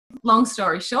long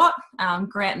story short,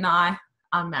 Grant and I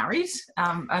are married,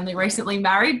 only recently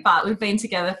married, but we've been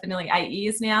together for nearly 8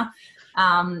 years now.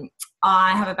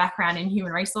 I have a background in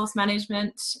human resource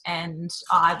management, and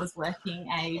I was working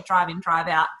a drive-in,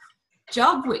 drive-out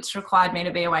job, which required me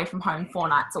to be away from home 4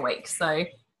 nights a week. So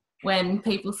when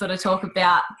people sort of talk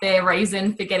about their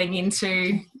reason for getting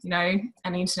into,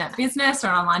 an internet business or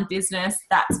an online business,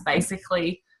 that's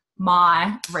basically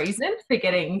my reason for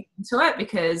getting into it,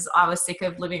 because I was sick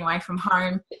of living away from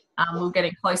home. We were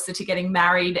getting closer to getting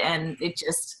married, and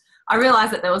I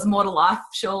realised that there was more to life,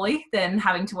 surely, than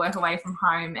having to work away from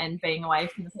home and being away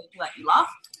from the people that you love.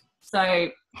 So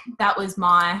that was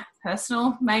my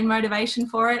personal main motivation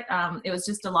for it. It was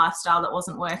just a lifestyle that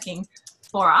wasn't working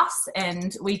for us,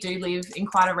 and we do live in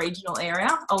quite a regional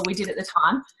area, or we did at the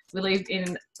time. We lived in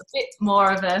a bit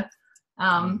more of a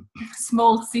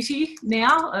small city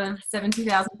now of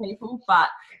 70,000 people, but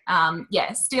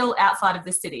still outside of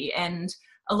the city. And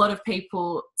a lot of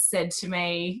people said to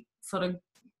me, sort of,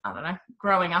 I don't know,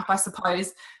 growing up, I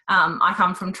suppose, I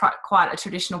come from quite a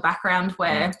traditional background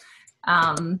where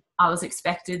I was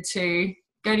expected to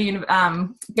go to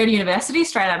university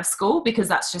straight out of school, because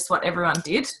that's just what everyone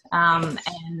did. And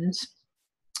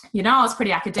I was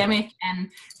pretty academic, and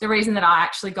the reason that I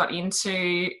actually got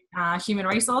into human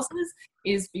resources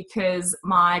is because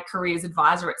my careers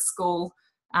advisor at school,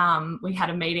 we had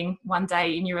a meeting one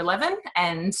day in year 11,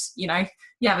 and you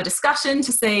have a discussion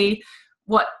to see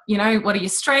what are your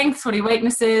strengths, what are your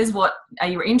weaknesses, what are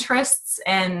your interests.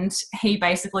 And he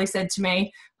basically said to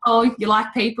me, oh, you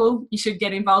like people, you should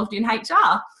get involved in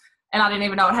HR. And I didn't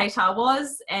even know what HR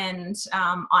was. And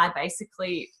I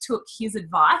basically took his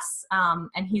advice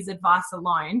and his advice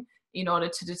alone in order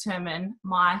to determine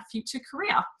my future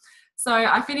career. So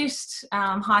I finished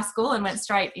high school and went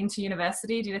straight into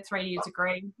university, did a 3-year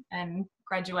degree and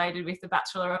graduated with a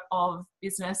Bachelor of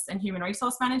Business and Human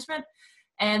Resource Management.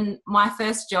 And my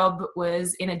first job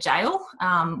was in a jail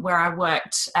where I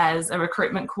worked as a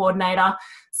recruitment coordinator.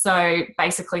 So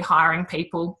basically hiring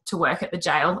people to work at the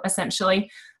jail,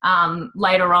 essentially.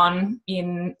 Later on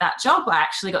in that job, I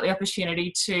actually got the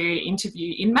opportunity to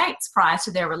interview inmates prior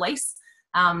to their release,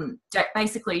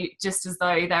 basically just as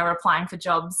though they were applying for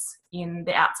jobs in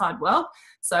the outside world.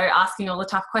 So asking all the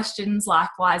tough questions like,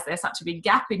 why is there such a big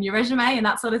gap in your resume and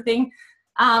that sort of thing.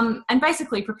 And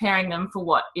basically preparing them for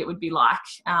what it would be like.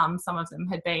 Some of them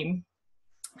had been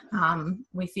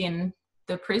within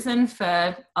the prison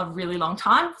for a really long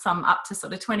time, some up to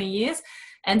sort of 20 years.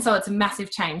 And so it's a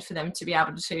massive change for them to be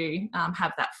able to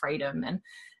have that freedom. And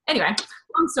anyway,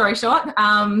 long story short,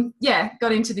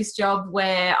 got into this job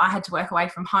where I had to work away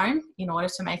from home in order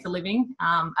to make a living,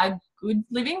 a good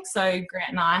living. So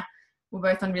Grant and I were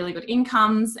both on really good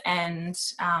incomes, and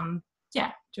do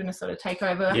you want to sort of take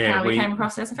over how we came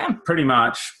across SFM? Pretty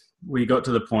much, we got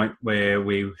to the point where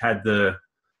we had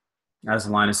as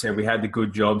Helena said, we had the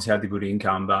good jobs, had the good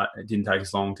income, but it didn't take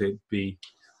us long to be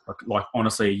like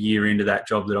honestly a year into that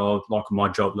job my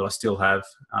job that I still have.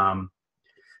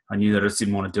 I knew that I just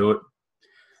didn't want to do it.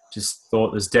 Just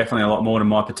thought there's definitely a lot more to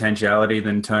my potentiality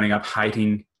than turning up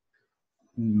hating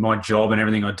my job and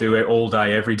everything I do all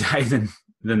day, every day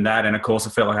than that. And of course, I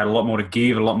felt like I had a lot more to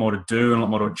give, a lot more to do, and a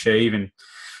lot more to achieve. And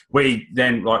we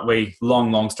then,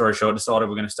 long story short, decided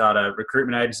we're going to start a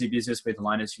recruitment agency business with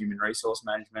Helena's Human Resource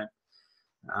Management.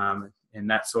 And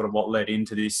that's sort of what led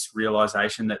into this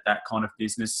realization that kind of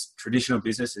business, traditional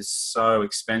business, is so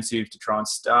expensive to try and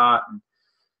start,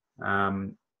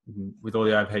 and with all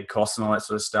the overhead costs and all that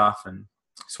sort of stuff. And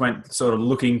just went sort of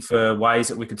looking for ways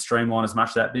that we could streamline as much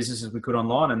of that business as we could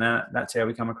online. And that's how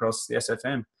we come across the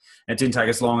SFM. And it didn't take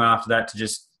us long after that to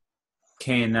just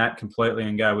can that completely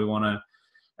and go, we want to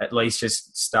at least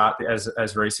just start as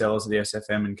resellers of the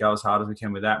SFM and go as hard as we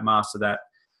can with that, master that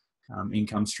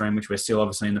income stream, which we're still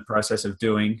obviously in the process of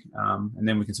doing. And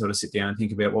then we can sort of sit down and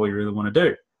think about what we really want to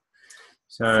do.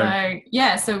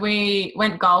 So we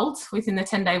went gold within the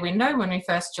 10-day window when we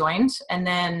first joined. And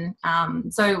then,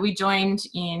 so we joined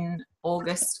in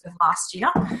August of last year.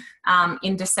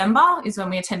 In December is when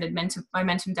we attended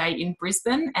Momentum Day in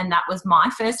Brisbane. And that was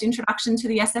my first introduction to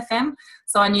the SFM.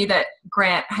 So I knew that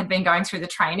Grant had been going through the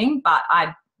training, but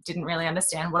I didn't really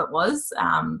understand what it was.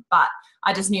 But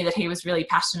I just knew that he was really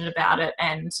passionate about it,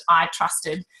 and I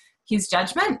trusted his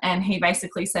judgment. And he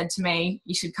basically said to me,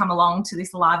 you should come along to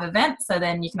this live event, so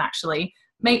then you can actually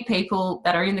meet people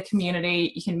that are in the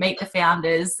community, you can meet the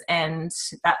founders. And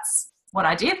that's what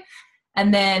I did.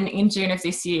 And then in June of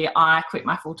this year, I quit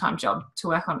my full-time job to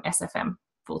work on SFM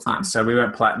full-time. So we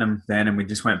went platinum then, and we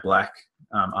just went black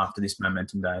after this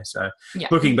Momentum Day. So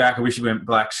looking back, I wish we went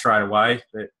black straight away,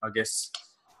 but I guess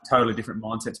totally different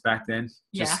mindsets back then.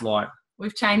 Just like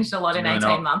we've changed a lot in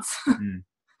 18 months.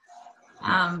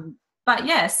 But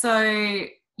yeah, so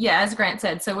yeah, as Grant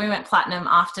said, so we went platinum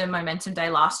after Momentum Day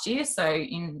last year. So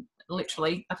in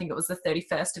literally, I think it was the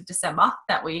 31st of December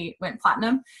that we went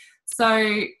platinum.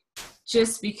 So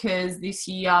just because this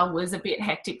year was a bit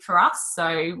hectic for us,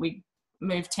 so we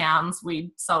moved towns,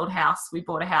 we sold house, we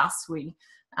bought a house, we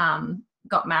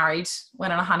got married,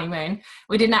 went on a honeymoon.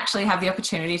 We didn't actually have the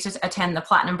opportunity to attend the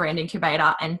Platinum Brand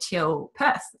Incubator until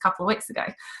Perth a couple of weeks ago.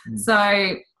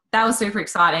 So that was super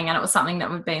exciting, and it was something that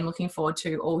we've been looking forward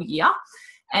to all year.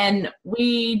 And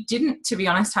we didn't, to be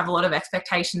honest, have a lot of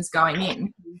expectations going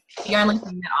in. The only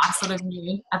thing that I sort of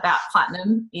knew about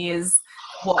Platinum is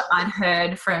what I'd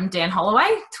heard from Dan Holloway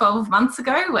 12 months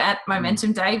ago at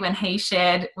Momentum Day when he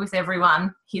shared with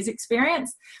everyone his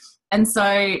experience. And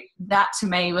so that to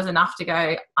me was enough to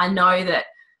go, I know that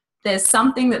there's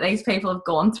something that these people have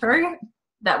gone through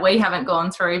that we haven't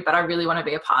gone through, but I really want to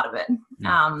be a part of it.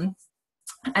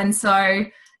 And so,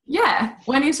 yeah,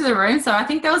 went into the room. So I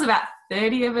think there was about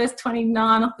 30 of us,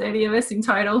 29 or 30 of us in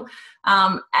total.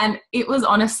 And it was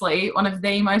honestly one of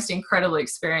the most incredible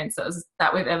experiences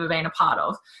that we've ever been a part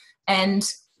of.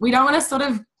 And we don't want to sort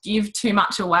of give too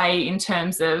much away in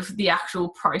terms of the actual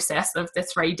process of the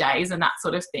 3 days and that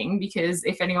sort of thing, because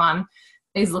if anyone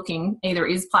is looking, either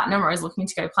is platinum or is looking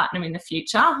to go platinum in the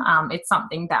future, it's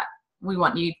something that we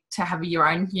want you to have your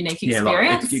own unique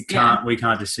experience. We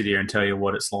can't just sit here and tell you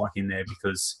what it's like in there,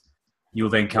 because you'll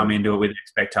then come into it with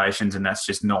expectations, and that's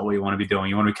just not what you want to be doing.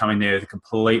 You want to be coming there with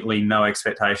completely no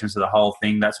expectations of the whole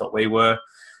thing. That's what we were.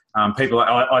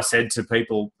 I said to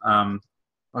people, I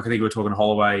think we were talking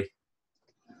Holloway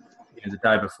the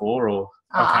day before, or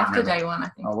after day one, I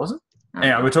think. Oh, was it?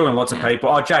 Yeah, we're talking to lots of people.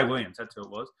 Oh, Jay Williams, that's who it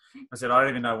was. I said, I don't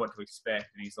even know what to expect.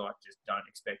 And he's like, just don't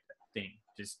expect that thing.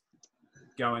 Just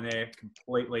go in there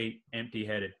completely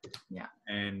empty-headed. Yeah.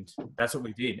 And that's what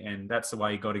we did. And that's the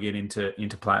way you got to get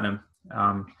into platinum,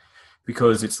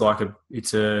 because it's like a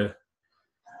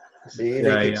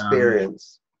unique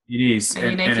experience. It is. A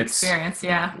unique experience,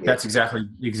 yeah. That's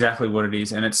exactly what it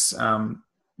is. And it's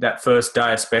that first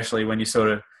day, especially when you sort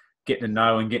of get to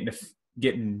know and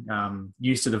getting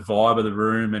used to the vibe of the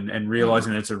room and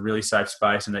realising that it's a really safe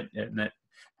space, and that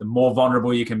the more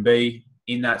vulnerable you can be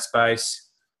in that space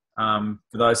for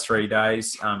those 3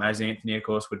 days, as Anthony, of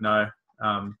course, would know,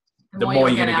 the more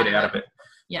you're going to get out of it.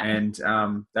 Yeah. And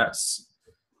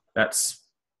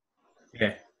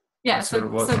Yeah,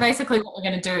 so basically what we're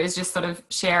going to do is just sort of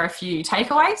share a few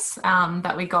takeaways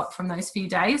that we got from those few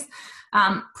days.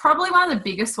 Probably one of the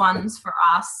biggest ones for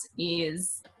us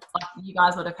is, like, you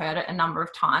guys would have heard it a number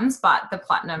of times, but the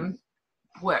Platinum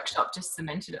workshop just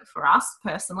cemented it for us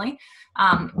personally,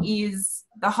 is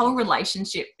the whole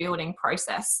relationship building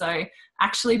process. So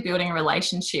actually building a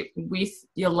relationship with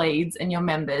your leads and your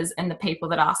members and the people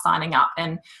that are signing up,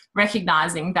 and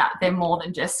recognizing that they're more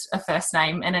than just a first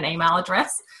name and an email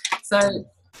address. So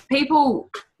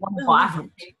people want to buy from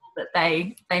people that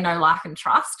they know, like, and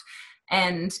trust.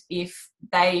 And if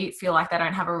they feel like they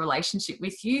don't have a relationship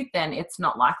with you, then it's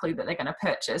not likely that they're going to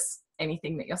purchase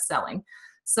anything that you're selling.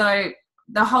 So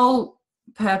the whole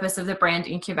purpose of the brand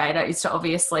incubator is to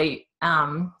obviously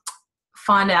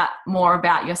find out more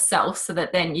about yourself, so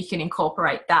that then you can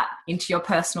incorporate that into your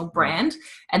personal brand,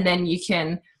 and then you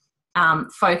can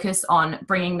focus on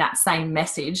bringing that same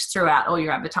message throughout all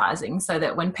your advertising, so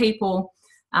that when people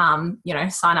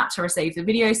sign up to receive the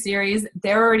video series,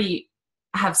 they already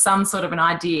have some sort of an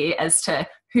idea as to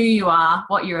who you are,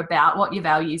 what you're about, what your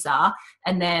values are,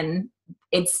 and then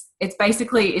it's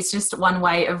basically just one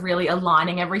way of really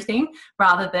aligning everything,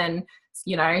 rather than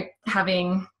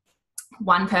having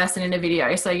one person in a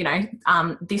video. So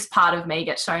this part of me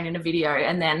gets shown in a video,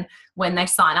 and then when they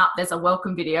sign up, there's a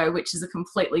welcome video, which is a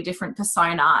completely different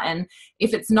persona. And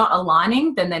if it's not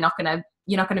aligning, then you're not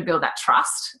going to build that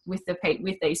trust with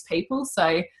these people.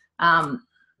 So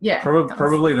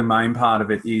probably the main part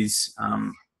of it is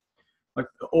like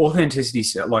authenticity.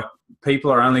 Like,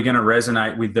 people are only going to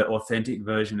resonate with the authentic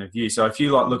version of you. So if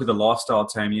you look at the lifestyle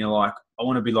team, and you're like, I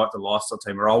want to be like the lifestyle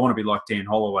team, or I want to be like Dan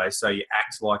Holloway. So you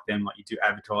act like them, like you do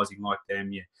advertising like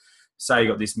them. You say you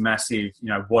got this massive,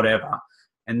 whatever.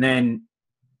 And then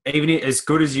even as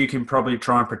good as you can probably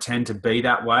try and pretend to be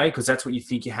that way, because that's what you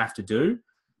think you have to do,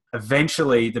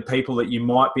 eventually the people that you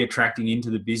might be attracting into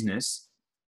the business,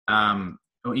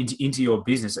 or into your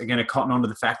business, are going to cotton on to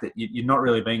the fact that you're not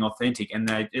really being authentic, and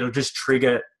it'll just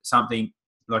trigger something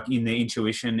like in their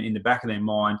intuition, in the back of their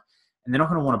mind, and they're not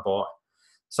going to want to buy.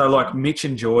 So like Mitch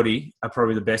and Geordie are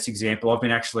probably the best example.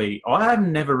 I have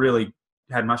never really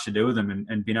had much to do with them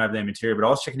and been over their material, but I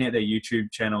was checking out their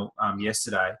YouTube channel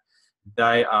yesterday.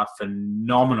 They are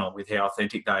phenomenal with how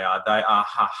authentic they are. They are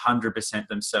 100%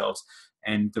 themselves.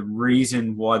 And the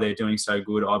reason why they're doing so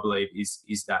good, I believe, is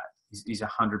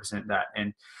 100% that.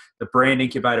 And the brand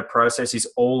incubator process is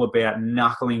all about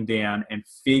knuckling down and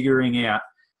figuring out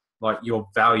like your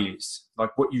values,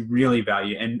 like what you really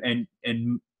value. And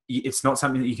it's not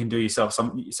something that you can do yourself.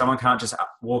 Someone can't just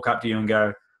walk up to you and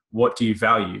go, what do you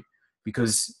value?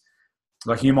 Because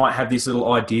like you might have this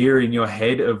little idea in your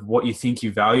head of what you think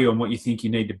you value and what you think you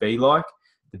need to be like.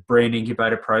 The brand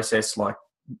incubator process like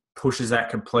pushes that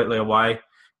completely away,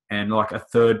 and like a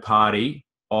third party,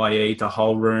 i.e. the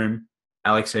whole room,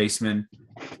 Alex Eastman,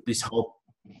 this whole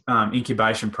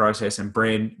incubation process and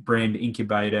brand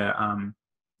incubator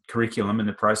curriculum and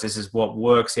the process is what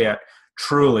works out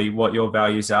truly what your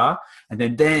values are. And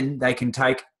then they can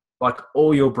take like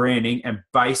all your branding and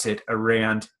base it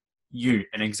around you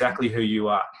and exactly who you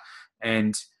are.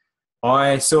 And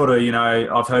I sort of,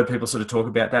 I've heard people sort of talk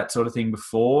about that sort of thing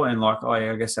before and like, oh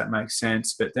yeah, I guess that makes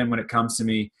sense. But then when it comes to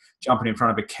me jumping in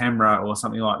front of a camera or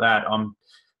something like that, I'm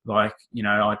like,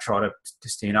 I try to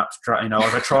stand up, like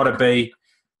I try to be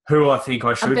who I think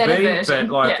I should be. Version.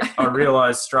 But like, I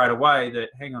realized straight away that,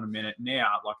 hang on a minute, now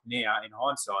in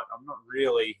hindsight, I'm not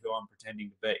really who I'm pretending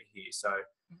to be here. So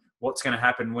what's going to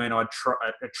happen when I try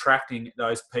attracting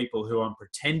those people who I'm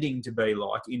pretending to be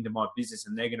like into my business,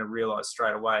 and they're going to realize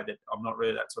straight away that I'm not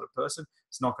really that sort of person?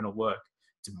 It's not going to work.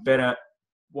 It's a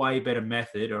way better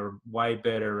method, or way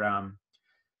better.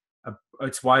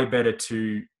 It's way better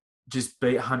to just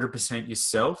be 100%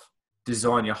 yourself,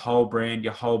 design your whole brand,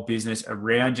 your whole business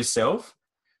around yourself,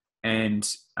 and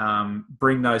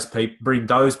bring those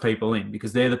people in,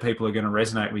 because they're the people who are going to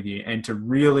resonate with you. And to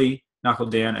really knuckle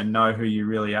down and know who you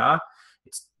really are,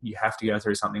 you have to go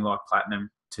through something like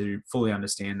platinum to fully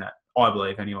understand that, I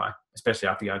believe anyway, especially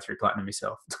after going through platinum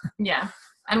yourself. Yeah.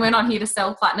 And we're not here to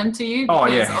sell platinum to you,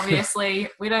 because obviously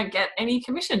we don't get any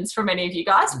commissions from any of you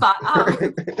guys, but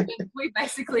we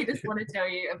basically just want to tell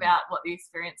you about what the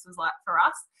experience was like for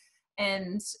us.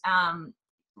 And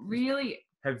really...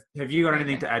 Have you got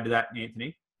anything to add to that,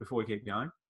 Anthony, before we keep going?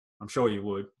 I'm sure you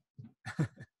would.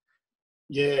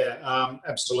 Yeah,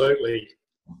 absolutely.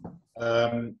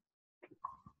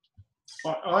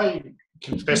 I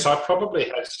confess I probably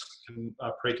had some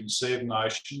preconceived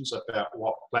notions about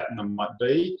what platinum might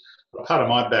be. But part of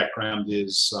my background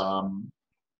is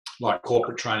like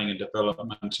corporate training and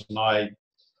development, and I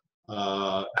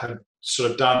have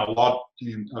sort of done a lot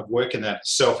of work in that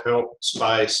self-help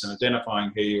space and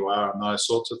identifying who you are and those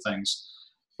sorts of things.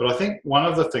 But I think one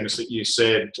of the things that you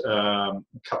said a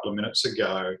couple of minutes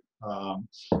ago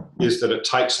is that it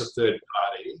takes a third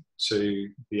party to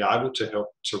be able to help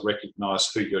to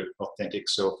recognise who your authentic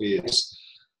self is.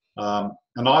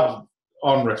 And I've,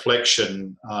 on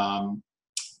reflection,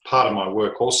 part of my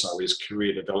work also is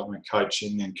career development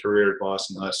coaching and career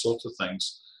advice and those sorts of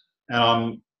things.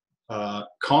 And I'm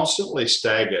constantly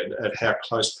staggered at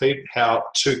how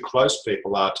too close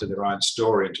people are to their own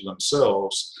story and to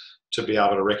themselves to be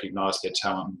able to recognise their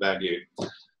talent and value.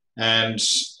 And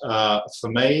for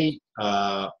me,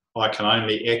 I can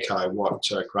only echo what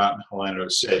Grant and Helena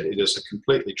have said. It is a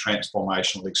completely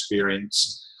transformational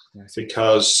experience,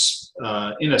 because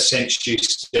in a sense you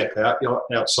step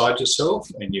outside yourself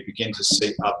and you begin to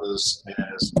see others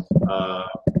as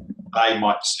they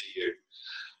might see you.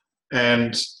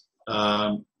 And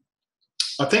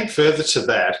I think further to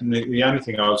that, and the only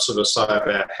thing I would sort of say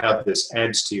about how this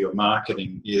adds to your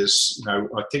marketing is,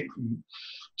 I think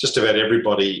just about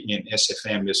everybody in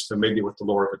SFM is familiar with the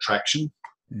law of attraction.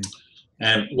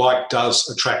 And like does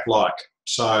attract like.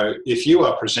 So if you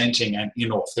are presenting an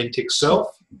inauthentic self,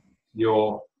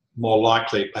 you're more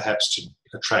likely perhaps to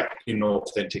attract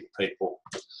inauthentic people.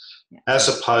 As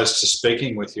opposed to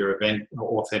speaking with your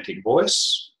authentic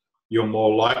voice, you're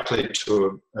more likely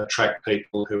to attract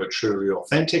people who are truly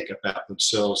authentic about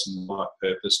themselves and life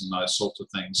purpose and those sorts of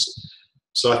things.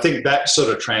 So I think that sort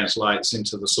of translates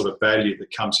into the sort of value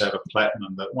that comes out of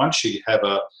platinum, that once you have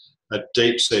a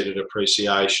deep-seated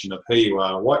appreciation of who you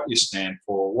are, what you stand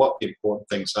for, what the important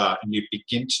things are, and you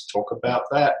begin to talk about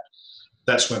that,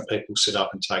 that's when people sit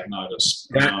up and take notice.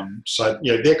 So,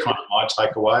 they're kind of my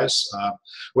takeaways,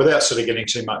 without sort of getting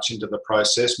too much into the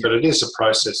process, but it is a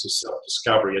process of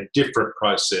self-discovery, a different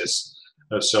process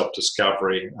of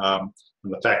self-discovery.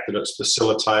 And the fact that it's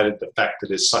facilitated, the fact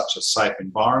that it's such a safe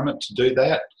environment to do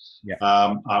that,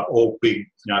 are all big,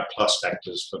 plus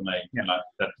factors for me.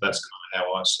 That's kind of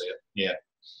how I see it. Yeah.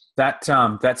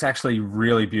 That's actually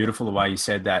really beautiful the way you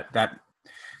said that.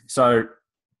 So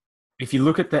if you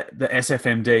look at the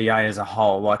SFMDEA as a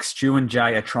whole, like Stu and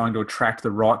Jay are trying to attract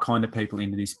the right kind of people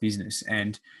into this business.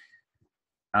 And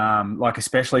like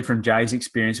especially from Jay's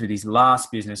experience with his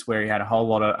last business, where he had a whole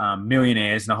lot of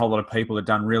millionaires and a whole lot of people that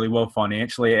done really well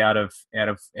financially out of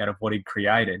what he'd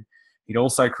created. He'd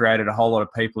also created a whole lot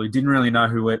of people who didn't really know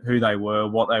who they were,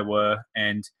 what they were.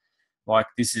 And like,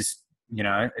 this is,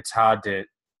 it's hard to,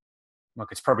 like,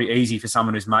 it's probably easy for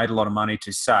someone who's made a lot of money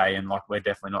to say, and like, we're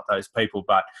definitely not those people.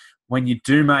 But when you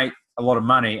do make a lot of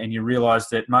money and you realize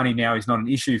that money now is not an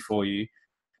issue for you,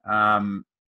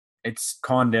 it's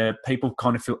people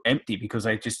kind of feel empty because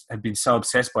they just have been so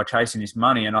obsessed by chasing this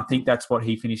money. And I think that's what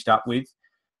he finished up with.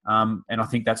 And I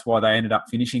think that's why they ended up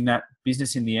finishing that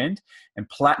business in the end. And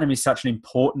platinum is such an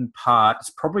important part. It's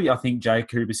probably, I think, Jay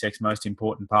Kubisek's most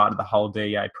important part of the whole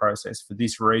DEA process for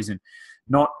this reason.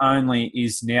 Not only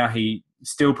is now he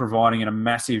still providing a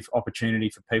massive opportunity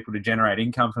for people to generate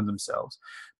income for themselves,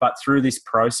 but through this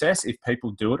process, if people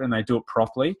do it and they do it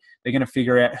properly, they're going to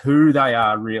figure out who they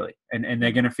are really. And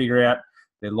they're going to figure out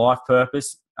their life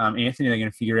purpose. Anthony, they're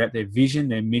going to figure out their vision,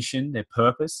 their mission, their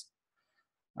purpose.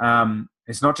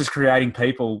 It's not just creating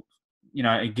people,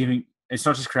 it's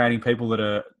not just creating people that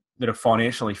are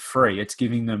financially free. It's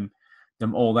giving them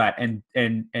all that.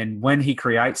 And when he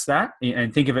creates that,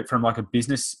 and think of it from like a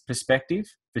business perspective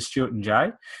for Stuart and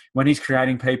Jay, when they're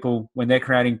creating people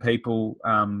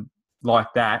like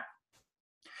that,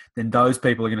 then those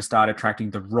people are going to start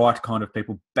attracting the right kind of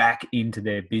people back into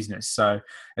their business. So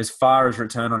as far as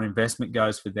return on investment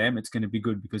goes for them, it's going to be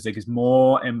good because there's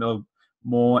more and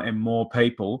more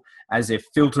people, as they're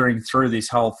filtering through this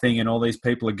whole thing and all these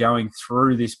people are going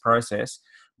through this process,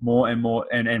 more and more,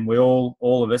 and we all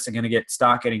of us are going to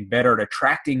start getting better at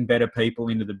attracting better people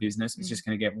into the business. It's just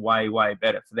going to get way, way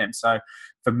better for them. So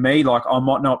for me, like, I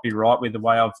might not be right with the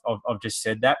way I've just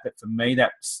said that, but for me,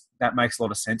 that makes a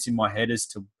lot of sense in my head as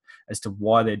to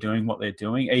why they're doing what they're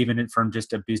doing, even from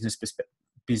just a business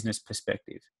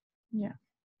perspective. Yeah.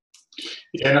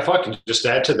 Yeah, and if I can just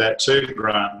add to that too,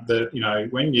 Grant, that,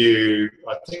 when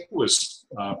I think it was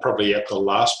probably at the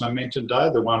last Momentum Day,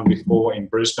 the one before in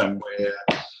Brisbane, where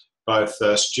both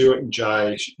Stuart and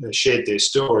Jay shared their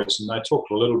stories, and they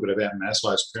talked a little bit about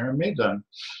Maslow's pyramid, and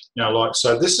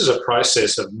so this is a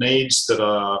process of needs that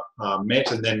are met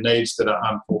and then needs that are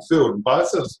unfulfilled. And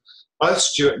both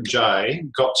Stuart and Jay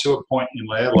got to a point in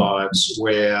their lives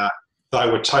where they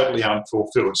were totally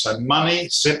unfulfilled. So money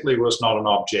simply was not an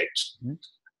object.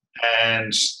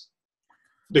 And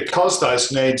because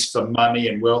those needs for money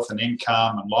and wealth and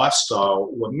income and lifestyle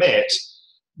were met,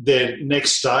 their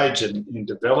next stage in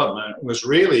development was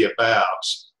really about,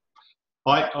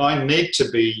 I need to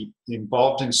be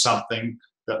involved in something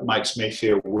that makes me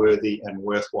feel worthy and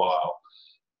worthwhile.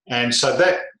 And so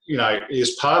that,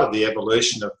 is part of the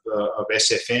evolution of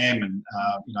SFM and,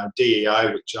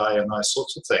 DEA with Jay and those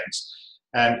sorts of things.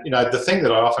 And, the thing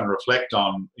that I often reflect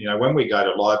on, when we go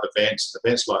to live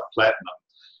events like Platinum,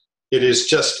 it is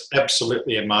just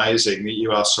absolutely amazing that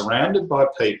you are surrounded by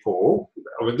people.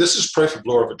 I mean, this is proof of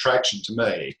law of attraction to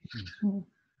me,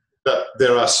 that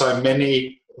there are so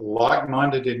many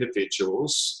like-minded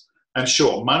individuals. And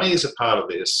sure, money is a part of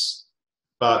this,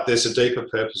 but there's a deeper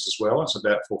purpose as well. It's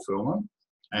about fulfillment.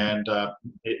 And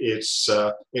it's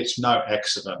no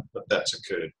accident that that's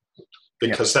occurred.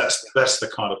 Because that's the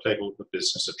kind of people the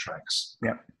business attracts.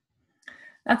 Yeah,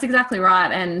 that's exactly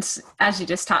right. And as you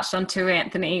just touched on too,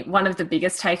 Anthony, one of the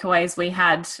biggest takeaways we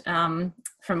had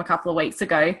from a couple of weeks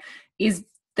ago is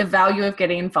the value of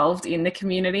getting involved in the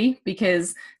community,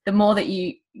 because the more that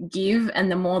you give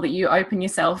and the more that you open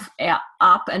yourself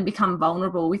up and become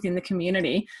vulnerable within the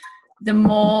community, the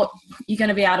more you're going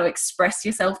to be able to express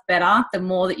yourself better, the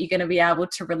more that you're going to be able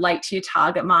to relate to your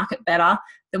target market better,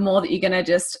 the more that you're going to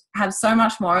just have so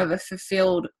much more of a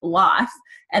fulfilled life.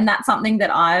 And that's something that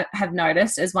I have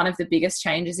noticed as one of the biggest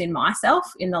changes in myself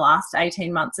in the last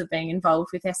 18 months of being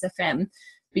involved with SFM,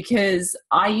 because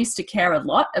I used to care a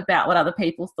lot about what other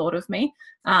people thought of me.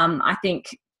 I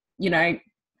think,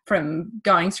 from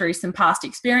going through some past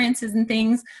experiences and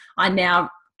things, I now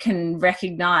can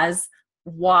recognize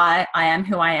why I am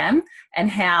who I am and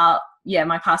how,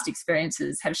 my past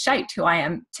experiences have shaped who I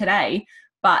am today.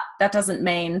 But that doesn't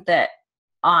mean that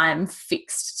I'm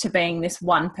fixed to being this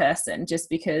one person just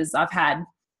because I've had,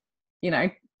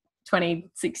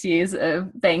 26 years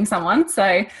of being someone.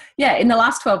 So in the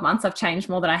last 12 months, I've changed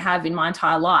more than I have in my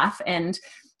entire life. And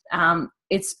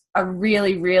it's a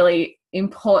really, really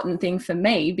important thing for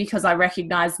me, because I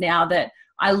recognize now that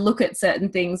I look at certain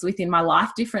things within my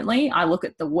life differently. I look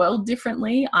at the world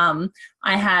differently.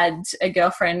 I had a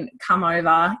girlfriend come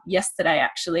over yesterday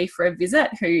actually for a visit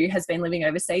who has been living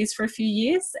overseas for a few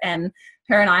years, and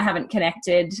her and I haven't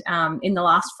connected in the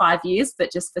last 5 years,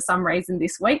 but just for some reason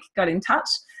this week got in touch.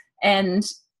 And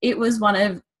it was one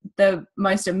of the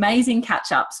most amazing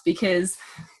catch-ups because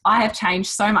I have changed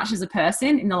so much as a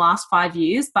person in the last 5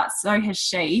 years, but so has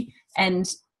she.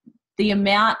 And the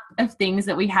amount of things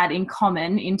that we had in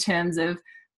common in terms of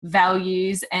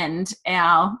values and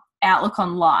our outlook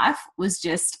on life was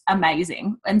just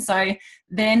amazing. And so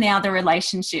they're now the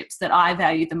relationships that I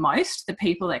value the most, the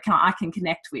people that I can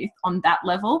connect with on that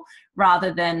level,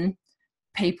 rather than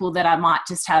people that I might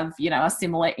just have, a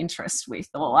similar interest with,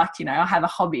 or I have a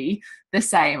hobby the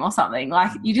same or something.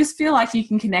 Like, you just feel like you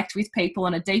can connect with people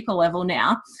on a deeper level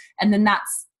now. And then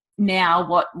that's now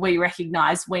what we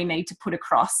recognize we need to put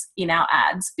across in our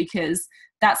ads, because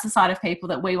that's the side of people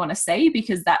that we want to see,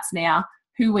 because that's now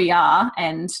who we are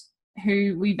and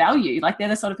who we value. Like, they're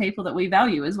the sort of people that we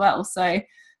value as well. So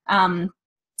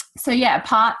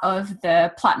part of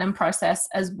the platinum process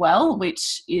as well,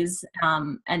 which is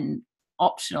an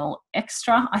optional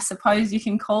extra, I suppose you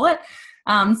can call it.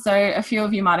 So a few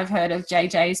of you might have heard of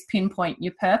JJ's Pinpoint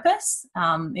Your Purpose.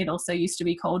 It also used to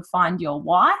be called Find Your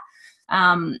Why.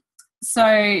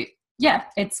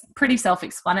 It's pretty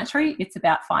self-explanatory. It's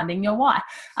about finding your why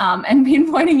and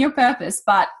pinpointing your purpose.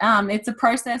 But it's a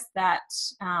process that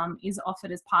is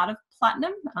offered as part of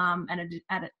Platinum and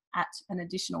at an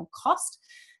additional cost.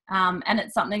 And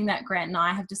it's something that Grant and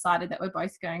I have decided that we're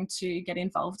both going to get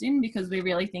involved in, because we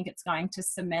really think it's going to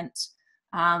cement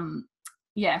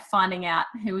finding out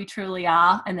who we truly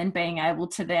are, and then being able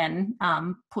to then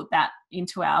put that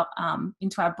into our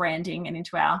branding and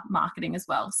into our marketing as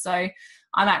well. So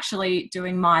I'm actually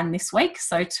doing mine this week.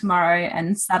 So tomorrow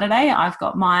and Saturday, I've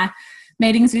got my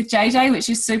meetings with JJ, which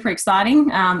is super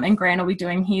exciting. And Grant will be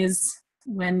doing his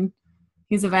when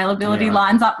his availability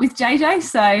lines up with JJ.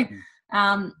 So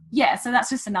so that's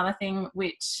just another thing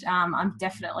which I'm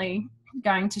definitely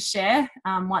going to share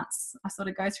once I sort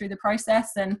of go through the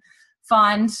process and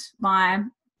find my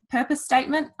purpose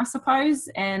statement, I suppose,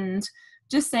 and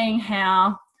just seeing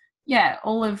how,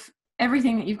 all of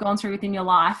everything that you've gone through within your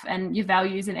life and your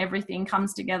values and everything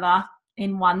comes together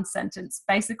in one sentence,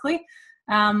 basically.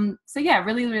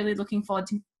 Really looking forward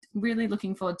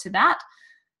to that.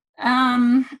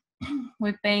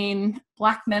 We've been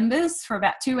Black members for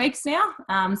about 2 weeks now.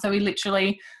 So we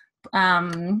literally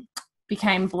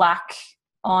became Black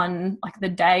on like the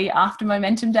day after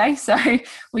Momentum Day. So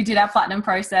we did our platinum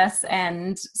process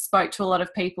and spoke to a lot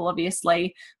of people,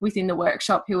 obviously, within the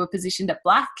workshop who were positioned at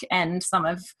Black, and some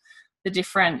of the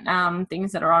different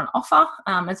things that are on offer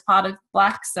as part of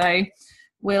Black. So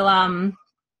we'll,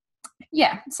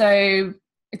 so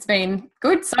it's been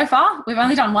good so far. We've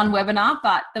only done one webinar,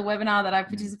 but the webinar that I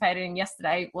participated in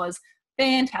yesterday was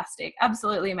fantastic.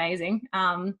 Absolutely amazing.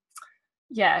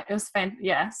 It was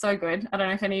so good. I don't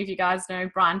know if any of you guys know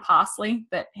Brian Parsley,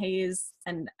 but he is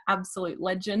an absolute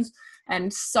legend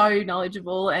and so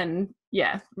knowledgeable, and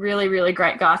really, really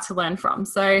great guy to learn from.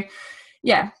 So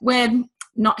we're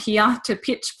not here to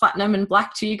pitch Platinum and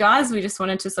Black to you guys. We just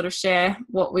wanted to sort of share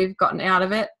what we've gotten out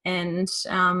of it. And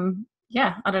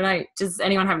I don't know, does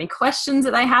anyone have any questions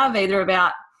that they have, either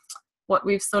about what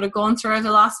we've sort of gone through over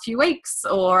the last few weeks,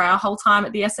 or our whole time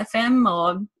at the SFM,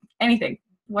 or anything?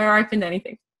 We're open to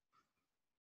anything.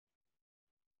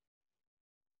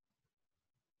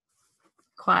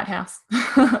 Quiet house.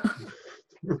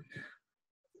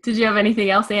 Did you have anything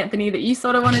else, Anthony, that you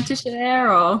sort of wanted to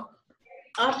share, or?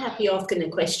 I'm happy asking a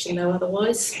question though,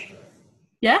 otherwise.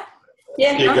 Yeah?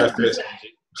 Yeah, go first.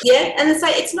 Yeah, and I say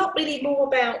it's not really more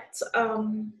about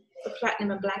the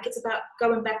Platinum and Black. It's about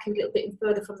going back a little bit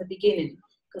further from the beginning,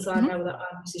 because I know that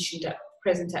I'm positioned at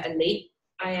present at Elite.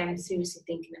 I am seriously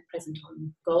thinking at present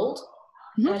on Gold.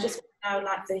 And I just want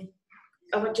to know,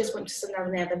 I just want to know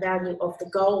now the value of the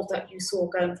gold that you saw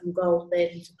going from Gold then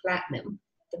to Platinum.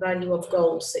 The value of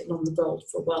Gold, sitting on the Gold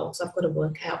for a while. So I've got to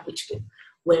work out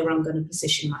where I'm going to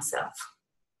position myself.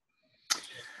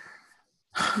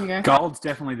 Gold's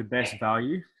definitely the best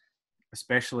value,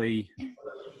 especially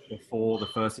before the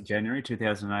 1st of January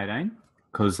 2018,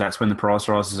 because that's when the price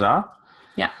rises are.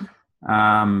 Yeah.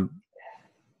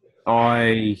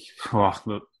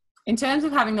 Look. In terms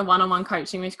of having the one-on-one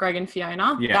coaching with Greg and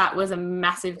Fiona, that was a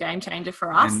massive game changer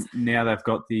for us. And now they've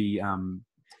got the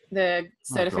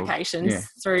certifications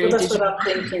through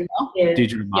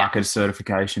digital market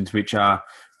certifications, which are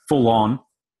full on,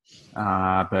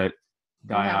 but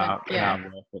they are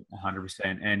worth it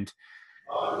 100%. And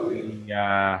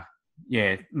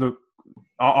look,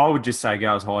 I would just say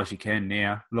go as high as you can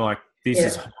now. Like, this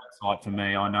is hindsight for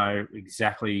me. I know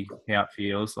exactly how it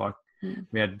feels. Like,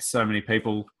 we had so many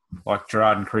people like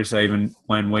Gerard and Chris, even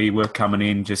when we were coming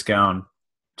in, just go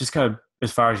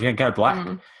as far as you can, go black.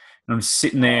 And I'm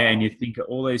sitting there and you think of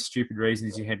all these stupid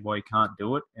reasons in your head why you can't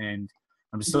do it. And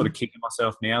I'm just sort of kicking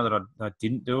myself now that I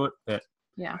didn't do it. But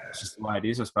it's just the way it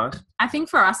is, I suppose. I think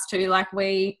for us too, like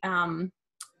we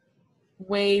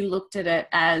looked at it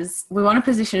as we want to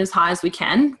position as high as we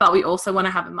can, but we also want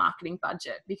to have a marketing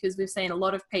budget, because we've seen a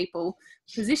lot of people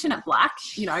position at black,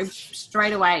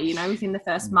 straight away, within the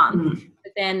first month,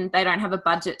 but then they don't have a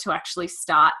budget to actually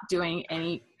start doing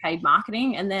any paid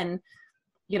marketing. And then,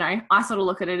 I sort of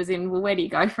look at it as in, well, where do you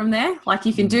go from there? Like,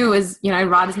 you can do as,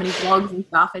 write as many blogs and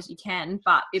stuff as you can,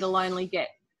 but it'll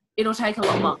take a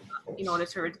lot longer in order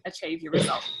to achieve your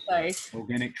results. So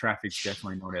organic traffic's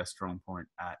definitely not our strong point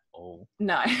at all.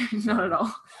 No, not at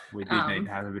all. We do need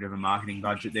to have a bit of a marketing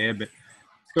budget there, but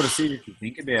it's got to see if you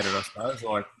think about it, I suppose.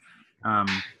 Like,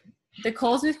 the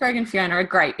calls with Greg and Fiona are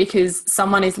great because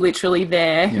someone is literally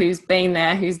there who's been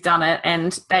there, who's done it,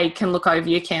 and they can look over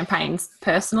your campaigns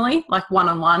personally, like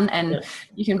one-on-one, and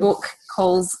you can book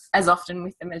calls as often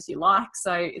with them as you like.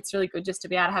 So it's really good just to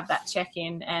be able to have that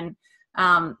check-in, and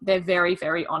they're very,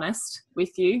 very honest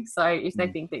with you. So if they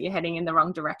think that you're heading in the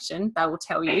wrong direction, they will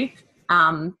tell you,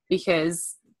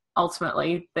 because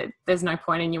ultimately there's no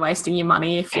point in you wasting your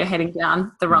money if you're heading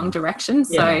down the wrong direction.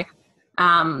 So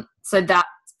that's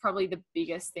probably the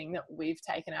biggest thing that we've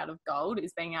taken out of Gold,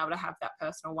 is being able to have that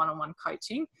personal one-on-one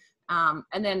coaching.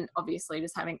 And then obviously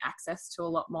just having access to a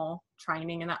lot more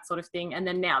training and that sort of thing. And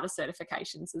then now the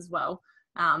certifications as well.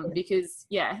 Because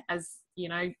as you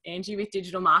know, Angie with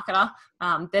Digital Marketer,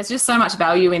 there's just so much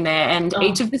value in there. And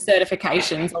each of the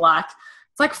certifications are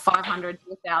it's like $500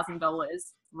 to $1,000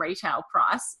 retail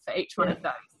price for each one of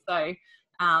those. So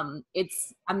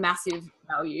it's a massive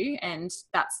value, and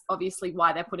that's obviously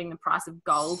why they're putting the price of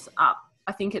Gold up.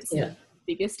 I think it's the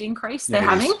biggest increase they're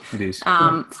having. It is.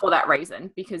 For that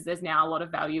reason, because there's now a lot of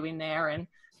value in there. And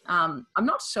I'm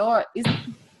not sure, is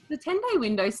the 10-day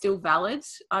window still valid?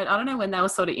 I don't know when they were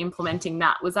sort of implementing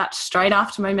that. Was that straight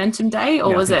after Momentum Day,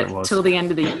 or was it till the end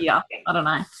of the year? I don't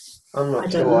know. I'm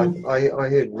not sure. I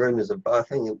heard rumours of, I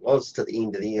think it was to the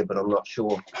end of the year, but I'm not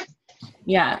sure.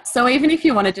 Yeah. So even if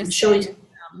you want to just send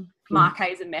Mark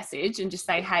Hayes a message and just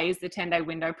say, hey, is the 10-day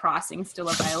window pricing still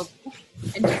available?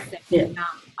 And just say,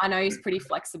 I know he's pretty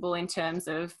flexible in terms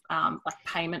of like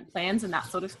payment plans and that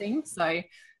sort of thing. So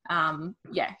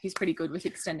he's pretty good with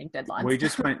extending deadlines. We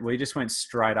just went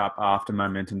straight up after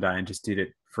Momentum Day and just did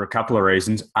it for a couple of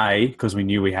reasons. A, because we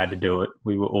knew we had to do it.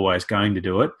 We were always going to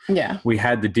do it. Yeah. We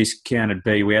had the discounted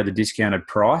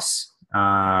price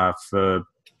for,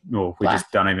 well, we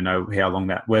just don't even know how long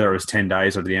whether it was 10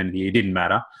 days or to the end of the year, it didn't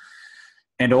matter.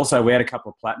 And also we had a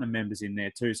couple of platinum members in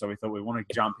there too. So we thought we want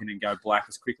to jump in and go black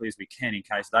as quickly as we can in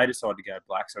case they decide to go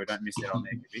black, so we don't miss out on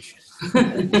their commission.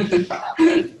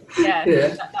 That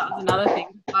was another thing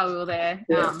while we were there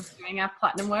doing our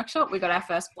platinum workshop. We got our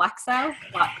first black sale,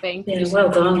 being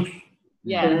well done.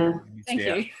 Thank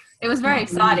you. It was very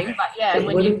exciting, but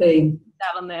when you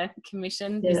out on the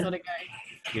commission, you sort of go,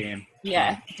 damn.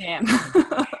 Yeah, damn.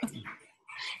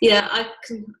 I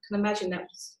can imagine that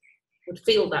would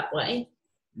feel that way.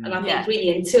 And I think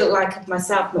really until, like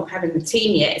myself not having the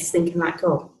team yet, it's thinking like,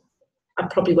 oh, I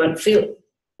probably won't feel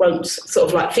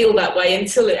that way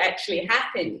until it actually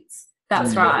happens.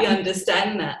 That's right. You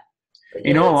understand that. But,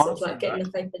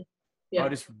 I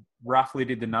just roughly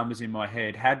did the numbers in my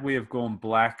head. Had we have gone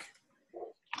black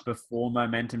before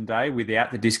Momentum Day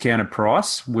without the discounted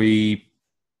price, we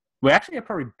actually are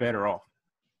probably better off.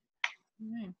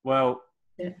 Well,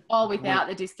 without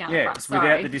the discount.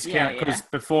 Without the discount, because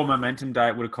before Momentum Day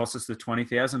it would have cost us the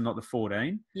 20,000, not the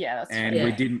 14. Yeah, that's and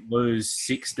we didn't lose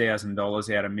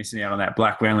 $6,000 out of missing out on that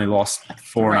black. We only lost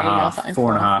four and a half.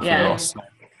 Loss.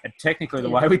 And technically,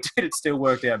 the way we did it still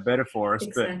worked out better for us.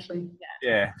 Exactly.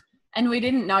 But and we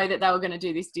didn't know that they were going to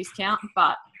do this discount,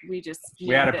 but we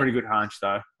had a pretty good hunch,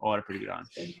 though. I had a pretty good hunch.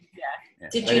 Yeah.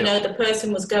 Did you know the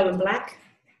person was going black?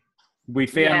 We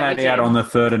found that out on the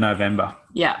 3rd of November.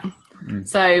 Yeah.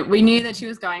 So we knew that she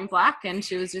was going black, and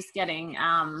she was just getting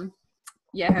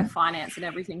her finance and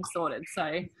everything sorted.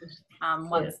 So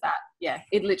once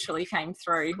it literally came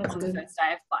through on the first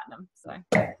day of platinum. So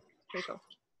pretty cool.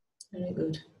 Very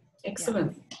good.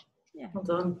 Excellent. Yeah. Well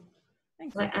done.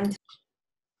 Thanks. Right, and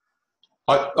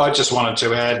I just wanted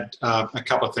to add a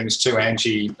couple of things to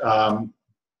Angie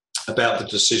about the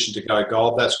decision to go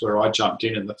gold. That's where I jumped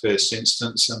in the first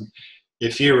instance. And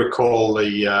if you recall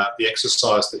the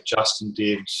exercise that Justin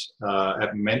did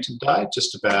at Momentum Day,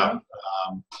 just about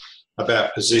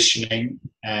about positioning,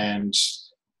 and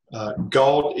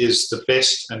gold is the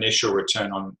best initial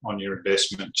return on your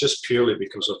investment, just purely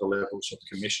because of the levels of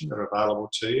commission that are available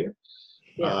to you.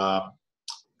 Yeah.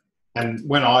 And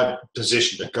when I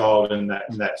positioned at gold in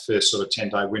that first sort of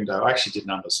 10-day window, I actually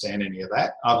didn't understand any of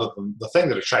that. Other than the thing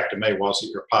that attracted me was that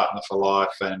you're a partner for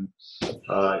life, and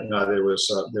there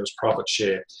was profit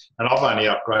share. And I've only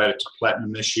upgraded to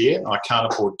platinum this year. I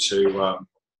can't afford to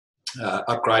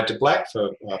upgrade to black for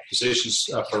positions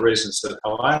for reasons that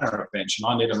Helena mentioned.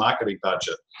 I need a marketing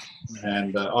budget,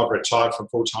 and I've retired from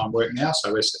full-time work now,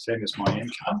 so SFM is my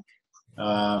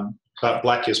income. But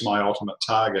black is my ultimate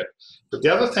target. But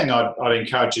the other thing I'd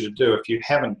encourage you to do, if you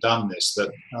haven't done this,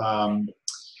 that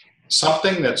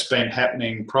something that's been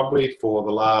happening probably for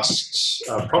the last,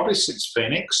 probably since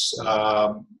Phoenix,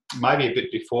 maybe a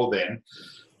bit before then,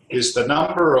 is the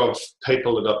number of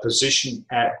people that are positioned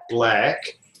at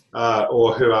black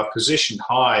or who are positioned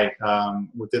high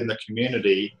within the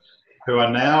community, who are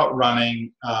now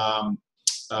running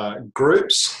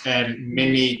groups and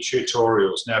mini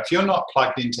tutorials. Now, if you're not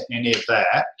plugged into any of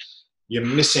that, you're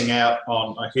missing out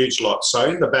on a huge lot. So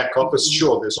in the back office,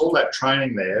 sure, there's all that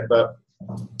training there, but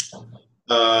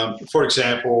for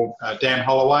example, Dan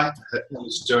Holloway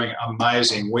is doing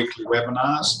amazing weekly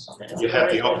webinars. You have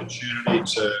the opportunity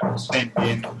to send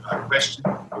in a question,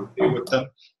 we'll deal with them.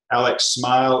 Alex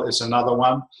Smale is another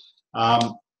one.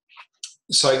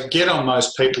 So get on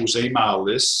most people's email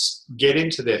lists, get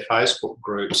into their Facebook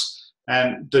groups.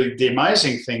 And the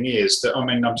amazing thing is that,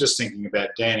 I'm just thinking about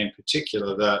Dan in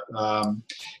particular, that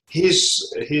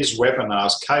his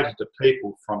webinars cater to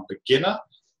people from beginner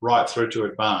right through to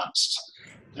advanced.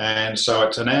 And so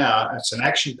it's an hour, it's an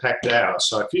action-packed hour.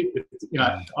 So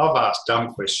I've asked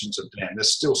dumb questions of Dan.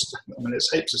 There's still, there's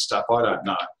heaps of stuff I don't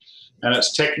know. And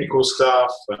it's technical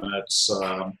stuff, and it's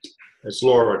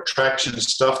law of attraction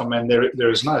stuff. There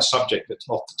is no subject that's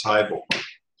off the table,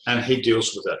 and he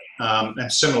deals with it.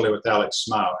 And similarly with Alex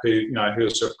Smale,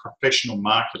 who's a professional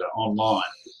marketer online.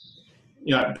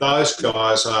 Those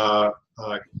guys are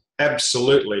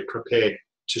absolutely prepared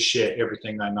to share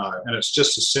everything they know. And it's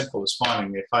just as simple as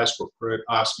finding their Facebook group,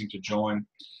 asking to join,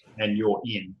 and you're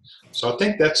in. So I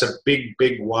think that's a big,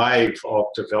 big wave of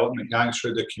development going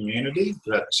through the community,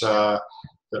 that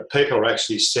people are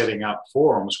actually setting up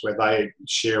forums where they're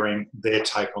sharing their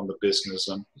take on the business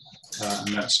and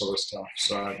that sort of stuff.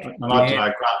 So, I don't know,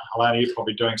 Grant, Helena, you're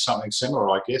probably doing something similar,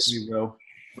 I guess. We will.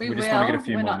 We just want to get a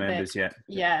few more members yet.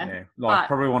 Yeah. That's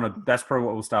probably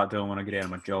what we'll start doing when I get out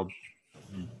of my job.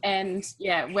 And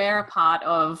we're a part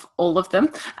of all of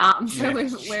them.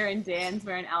 We're in Dan's,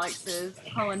 we're in Alex's.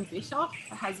 Colin Bishop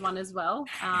has one as well.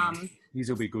 His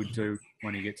will be good too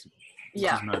when he gets his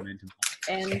momentum.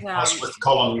 And I was with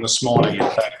Colin this morning. In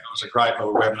fact, it was a great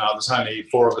little webinar. There's only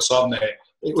 4 of us on there.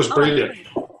 It was brilliant.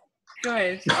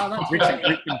 Good.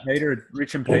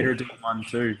 Rich and Peter are doing one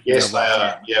too. Yes, they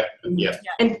are. Yeah.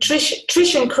 And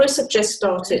Trish and Chris have just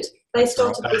started. They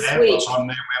started this week. I was on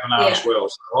their webinar as well,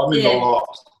 so I'm in the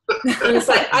lot. And it's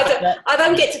like I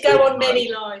don't get to go on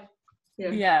many live.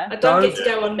 Yeah. I don't get to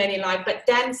go on many live, but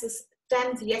Dan's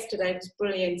yesterday was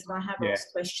brilliant, and I have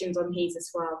asked questions on his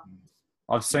as well.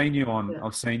 I've seen you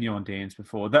on Dan's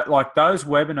before. That, like, those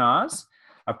webinars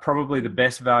are probably the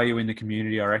best value in the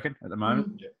community, I reckon, at the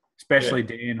moment. Mm-hmm. Especially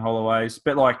Dan Holloway's,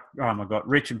 but like, oh my God,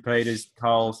 Rich and Peters,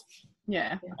 Coles.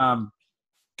 Yeah.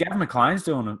 Gavin McLean's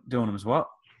doing them as well.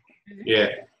 Yeah.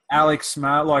 Alex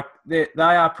Smart, like they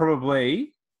are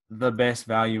probably the best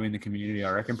value in the community,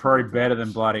 I reckon. Probably better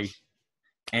than bloody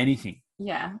anything.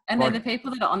 Yeah. And they're the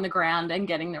people that are on the ground and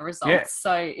getting the results. Yeah.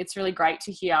 So it's really great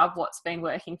to hear what's been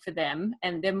working for them,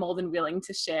 and they're more than willing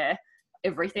to share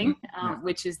everything,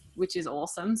 which is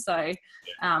awesome. So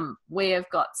we have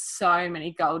got so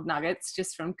many gold nuggets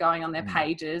just from going on their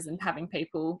pages and having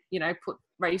people, put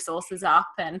resources up.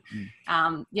 And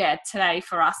today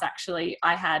for us, actually,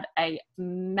 I had a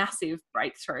massive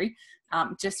breakthrough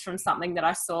just from something that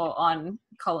I saw on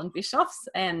Colin Bischoff's,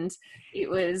 and it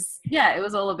was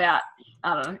all about,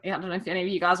 I don't know if any of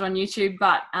you guys are on YouTube,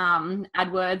 but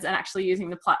AdWords, and actually using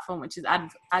the platform, which is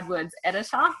AdWords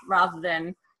Editor, rather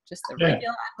than just the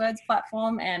regular AdWords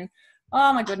platform. And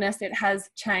oh my goodness, it has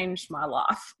changed my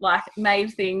life, like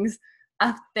made things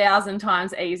 1,000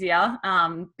 times easier,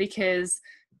 because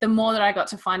the more that I got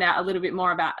to find out a little bit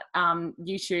more about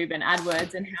YouTube and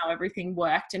AdWords and how everything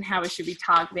worked and how we should be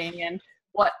targeting and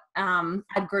what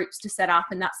ad groups to set up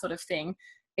and that sort of thing,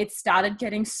 it started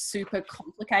getting super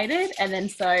complicated. And then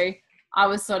so I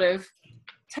was sort of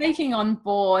taking on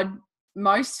board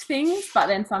most things, but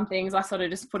then some things I sort of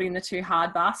just put in the too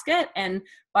hard basket. And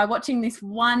by watching this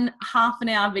one half an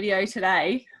hour video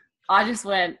today, I just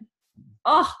went,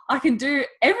 I can do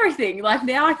everything. Like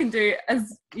now I can do,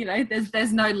 as you know,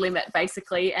 there's no limit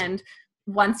basically. And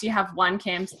once you have one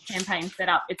campaign set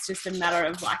up, it's just a matter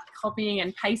of like copying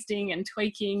and pasting and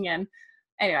tweaking. And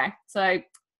anyway, so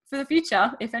for the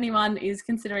future, if anyone is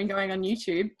considering going on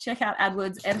YouTube, check out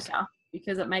AdWords Editor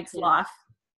because it makes life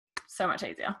so much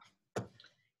easier.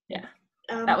 Yeah,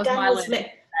 that was my learning.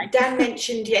 Dan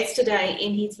mentioned yesterday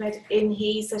in his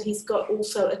that he's got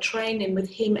also a training with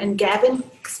him and Gavin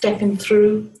stepping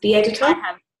through the editor.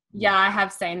 I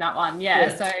have seen that one.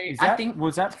 Yeah. So I think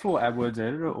was that for AdWords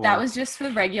Editor? Or? That was just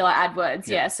for regular AdWords.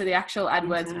 Yeah. So the actual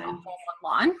AdWords platform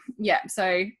online. Yeah.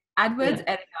 So AdWords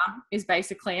Editor is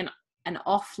basically an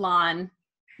offline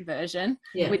version,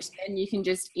 which then you can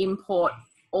just import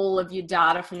all of your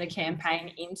data from the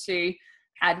campaign into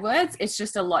AdWords. It's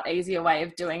just a lot easier way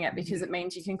of doing it because it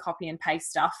means you can copy and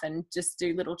paste stuff and just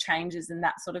do little changes and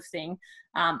that sort of thing,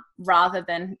 rather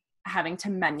than having to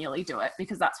manually do it,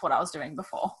 because that's what I was doing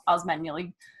before. I was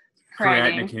manually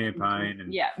creating a campaign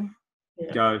and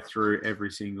go through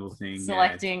every single thing,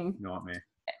 selecting nightmare.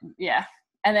 Yeah.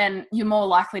 And then you're more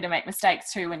likely to make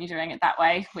mistakes too when you're doing it that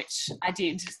way, which I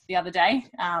did the other day.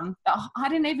 I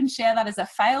didn't even share that as a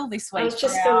fail this week. I was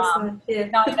just going to say,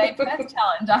 9-day Perth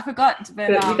challenge. I forgot. But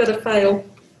you got a fail.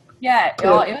 Yeah,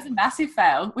 it was a massive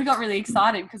fail. We got really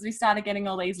excited because we started getting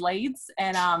all these leads,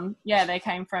 and they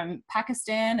came from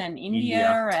Pakistan and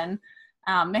India. And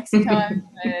Mexico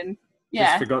and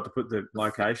just forgot to put the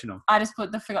location on. I just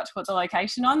forgot to put the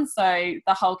location on, so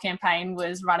the whole campaign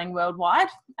was running worldwide.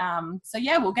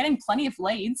 We're getting plenty of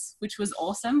leads, which was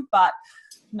awesome, but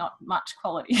not much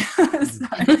quality.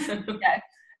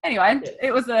 Anyway,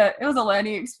 it was a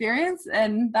learning experience,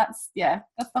 and that's the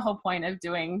whole point of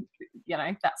doing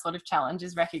that sort of challenge,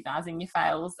 is recognizing your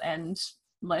fails and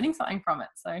learning something from it.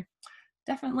 So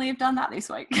definitely have done that this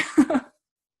week.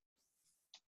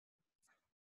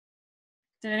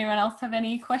 Did anyone else have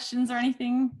any questions or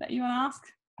anything that you want to ask?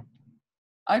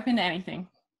 Open to anything.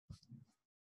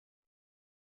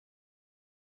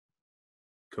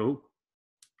 Cool.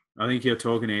 I think you're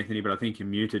talking, Anthony, but I think you're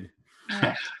muted.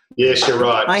 Yes, you're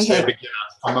right.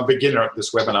 I'm a beginner at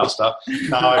this webinar stuff.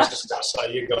 No, I was just going to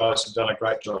say you guys have done a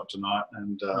great job tonight,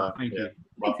 and thank you.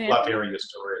 Love hearing your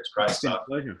story. It's great stuff.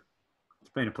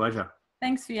 It's been a pleasure.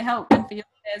 Thanks for your help and for your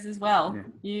shares as well. Yeah.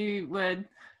 You were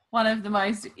one of the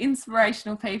most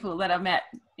inspirational people that I met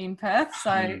in Perth,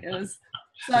 so it was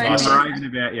so nice.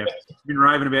 Been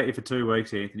raving about you for 2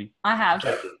 weeks, Anthony. I have.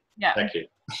 Yeah. Thank you.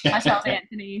 I told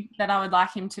Anthony that I would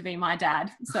like him to be my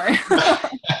dad. So I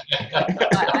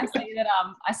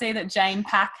see that Jane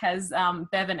Pack has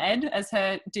Bev and Ed as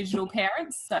her digital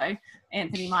parents. So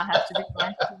Anthony might have to be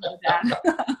my dad.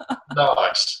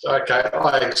 Nice. Okay,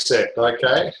 I accept.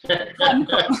 Okay.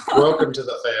 Welcome to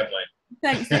the family.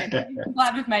 Thanks, Anthony. I'm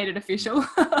glad we've made it official.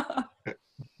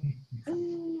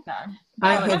 I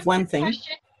have one thing.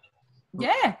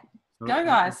 Yeah. Go,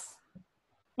 guys.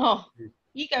 Oh,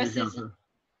 you go, Susan.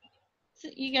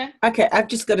 You go. Okay, I've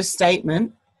just got a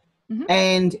statement,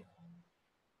 and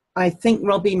I think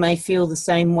Robbie may feel the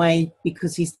same way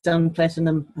because he's done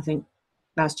platinum, I think,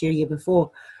 last year before,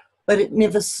 but it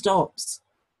never stops,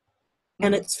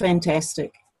 and it's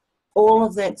fantastic. All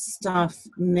of that stuff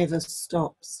never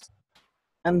stops,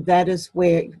 and that is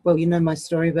where, well, you know my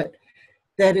story, but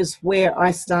that is where I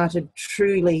started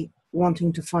truly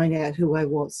wanting to find out who I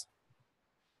was,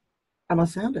 and I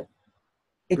found it.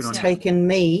 It's taken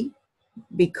me,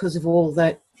 because of all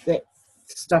that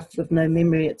stuff with no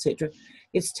memory, etc.,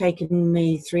 it's taken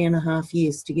me 3.5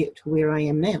 years to get to where I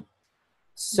am now.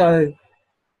 So,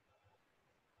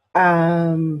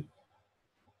 like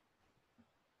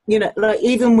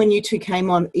even when you two came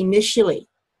on initially,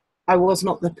 I was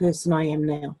not the person I am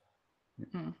now.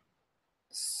 Mm-hmm.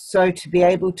 So to be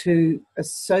able to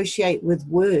associate with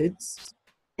words,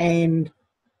 and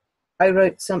I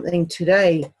wrote something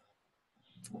today,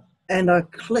 and I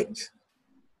clicked,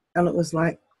 and it was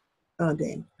like, oh,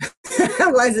 damn.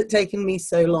 Why has it taken me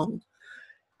so long?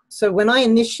 So when I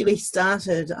initially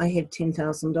started, I had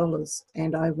 $10,000,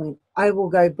 and I went, I will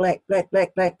go black, black,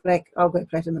 black, black, black. I'll go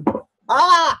platinum.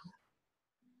 But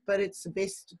it's the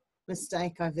best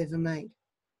mistake I've ever made,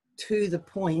 to the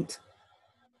point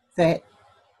that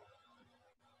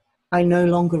I no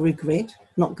longer regret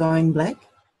not going black.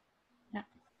 Yeah.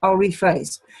 I'll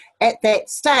rephrase. At that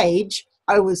stage,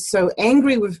 I was so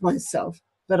angry with myself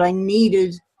that I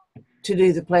needed to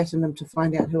do the platinum to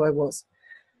find out who I was.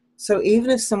 So even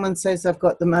if someone says I've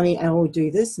got the money, I will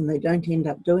do this, and they don't end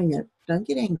up doing it, don't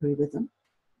get angry with them,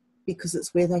 because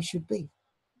it's where they should be.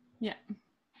 Yeah.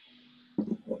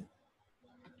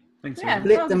 Thanks.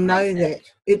 Let them know that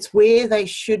it's where they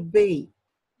should be.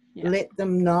 let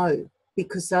them know,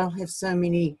 because they'll have so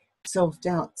many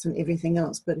self-doubts and everything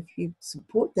else. But if you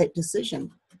support that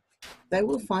decision, they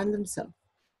will find themselves.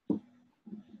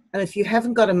 And if you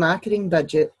haven't got a marketing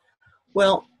budget,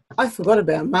 well, I forgot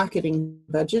about marketing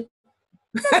budget.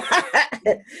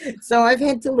 So I've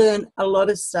had to learn a lot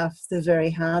of stuff the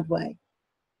very hard way.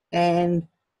 And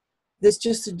there's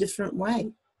just a different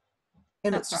way.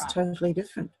 And it's just totally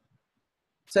different.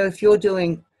 So if you're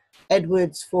doing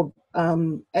AdWords for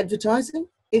advertising,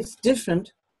 it's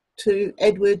different to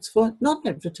AdWords for not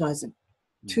advertising.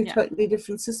 Two totally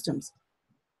different systems.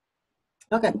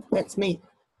 Okay, that's me.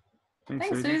 Thanks,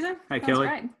 Susan. Hey, That's Kelly.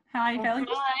 great. How are you, Kelly?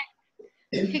 Hi.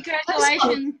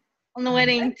 Congratulations on the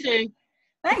wedding too.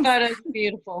 Thanks. The photos are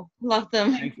beautiful. Love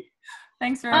them. Thank you.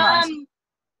 Thanks very much.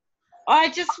 I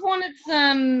just wanted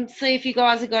to see if you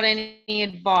guys have got any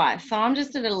advice. So I'm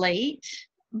just at Elite,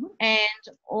 and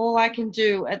all I can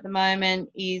do at the moment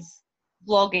is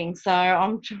vlogging. So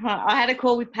I had a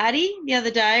call with Patty the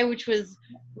other day, which was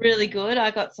really good.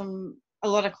 I got a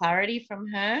lot of clarity from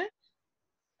her.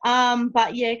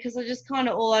 But yeah, because I'm just kind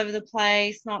of all over the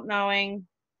place, not knowing,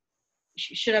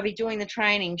 should I be doing the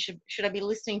training? Should I be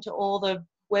listening to all the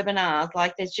webinars?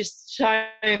 Like, there's just so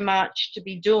much to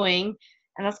be doing,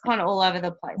 and I was kind of all over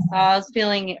the place. So I was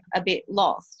feeling a bit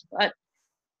lost. But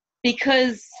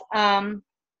because I'm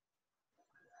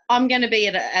going to be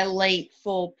at Elite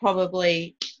for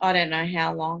probably, I don't know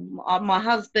how long. My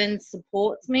husband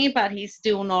supports me, but he's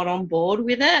still not on board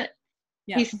with it.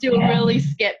 Yeah. He's still really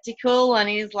skeptical, and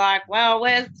he's like, well,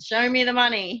 show me the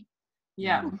money.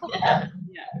 Yeah.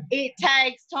 It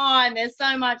takes time. There's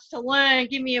so much to learn.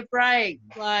 Give me a break.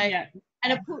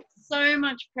 And it puts so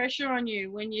much pressure on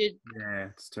you when you. Yeah,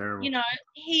 it's terrible. You know,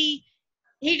 he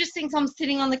just thinks I'm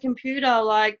sitting on the computer.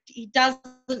 Like, he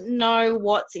doesn't know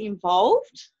what's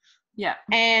involved. Yeah.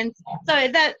 And so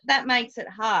that makes it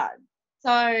hard.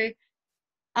 So,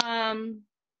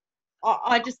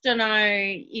 I just don't know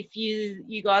if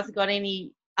you guys have got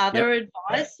any other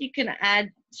advice you can add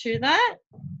to that.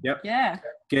 Yep. Yeah.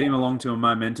 Get him along to a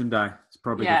momentum day. It's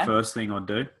probably the first thing I'd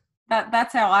do.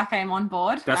 That's how I came on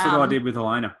board. That's what I did with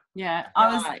Helena. Yeah.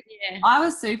 I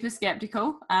was super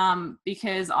skeptical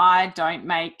because I don't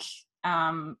make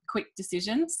quick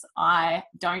decisions. I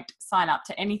don't sign up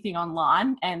to anything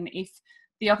online, and if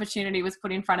the opportunity was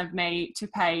put in front of me to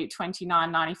pay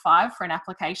 $29.95 for an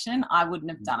application, I wouldn't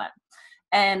have done it.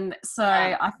 And so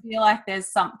I feel like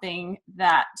there's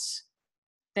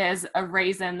a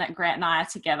reason that Grant and I are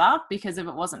together, because if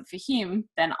it wasn't for him,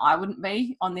 then I wouldn't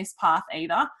be on this path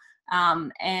either.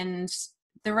 And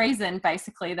the reason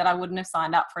basically that I wouldn't have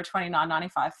signed up for a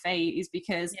 $29.95 fee is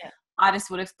because I just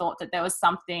would have thought that there was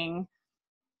some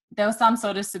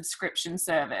sort of subscription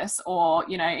service, or,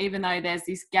 you know, even though there's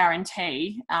this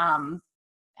guarantee,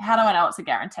 how do I know it's a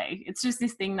guarantee? It's just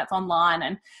this thing that's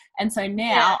online. And so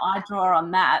now I draw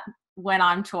on that when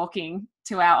I'm talking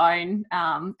to our own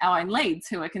leads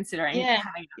who are considering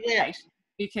having an application,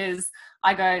 because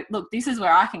I go, look, this is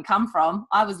where I can come from.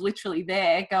 I was literally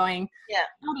there going, I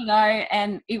don't know.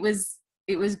 And it was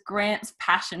Grant's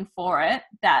passion for it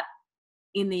that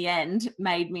in the end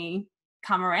made me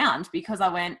come around, because I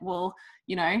went, well,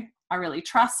 you know, I really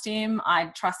trust him.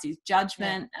 I trust his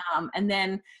judgment. And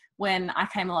then when I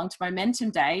came along to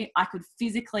Momentum Day, I could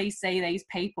physically see these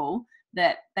people,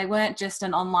 that they weren't just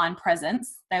an online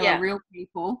presence. They were real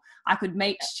people. I could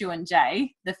meet Stu and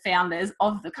Jay, the founders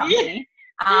of the company.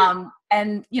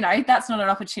 And, you know, that's not an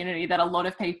opportunity that a lot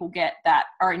of people get that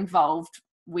are involved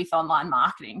with online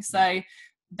marketing. So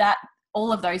that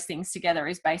all of those things together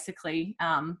is basically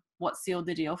what sealed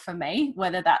the deal for me.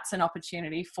 Whether that's an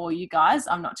opportunity for you guys,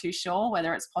 I'm not too sure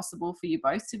whether it's possible for you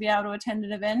both to be able to attend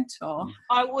an event. Or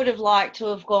I would have liked to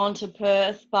have gone to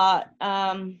Perth, but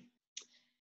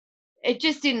it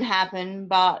just didn't happen.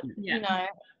 But you know,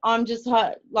 I'm just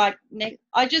like,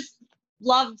 I just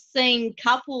love seeing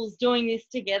couples doing this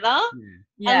together.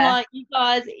 And like, you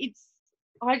guys,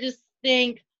 I just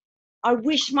think I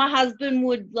wish my husband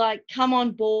would like come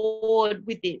on board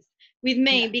with this with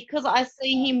me, because I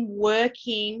see him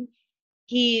working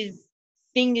his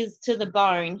fingers to the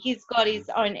bone. He's got his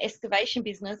own excavation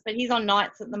business, but he's on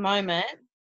nights at the moment.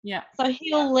 So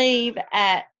he'll leave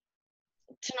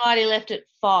tonight he left at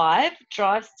 5,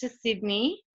 drives to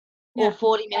Sydney or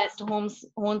 40 minutes to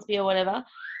Hornsby or whatever,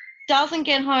 doesn't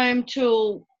get home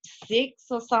till 6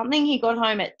 or something. He got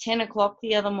home at 10 o'clock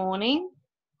the other morning,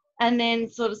 and then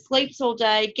sort of sleeps all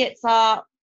day, gets up,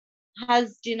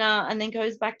 has dinner, and then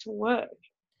goes back to work.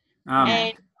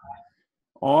 And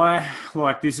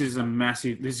this is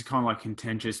kind of like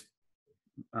contentious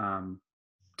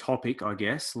topic, I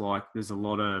guess. Like, there's a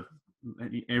lot of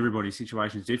everybody's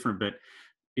situation is different, but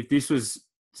if this was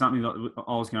something that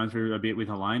I was going through a bit with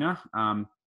Helena,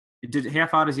 how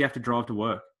far does he have to drive to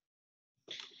work?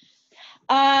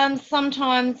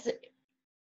 Sometimes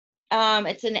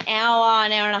it's an hour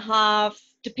and a half,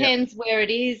 depends where it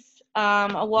is.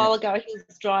 A while ago, he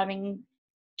was driving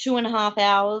 2.5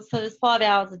 hours, so there's 5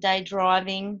 hours a day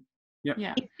driving. Yep.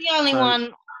 Yeah. He's the only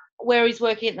one where he's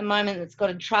working at the moment that's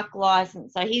got a truck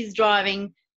license, so he's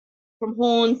driving from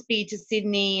Hornsby to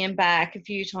Sydney and back a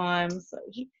few times. So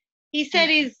he said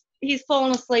he's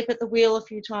fallen asleep at the wheel a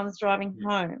few times driving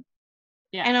home.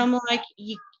 Yeah. And I'm like,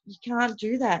 you can't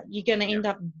do that. You're going to end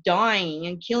up dying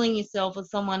and killing yourself or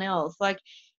someone else. Like,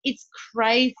 it's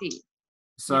crazy.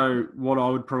 So what I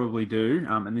would probably do,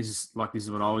 and this is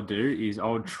what I would do, is I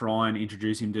would try and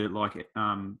introduce him to like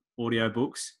audio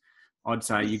books. I'd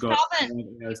say you got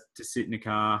to sit in a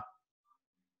car.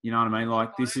 You know what I mean?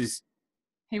 Like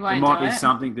there might be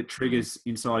something that triggers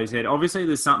inside his head. Obviously,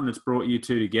 there's something that's brought you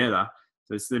two together.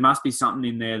 So there must be something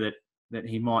in there that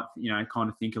he might, kind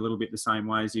of think a little bit the same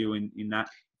way as you in that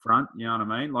front. You know what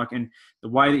I mean? Like, and the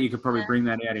way that you could probably bring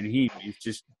that out in him is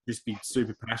just be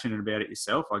super passionate about it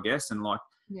yourself, I guess. And like,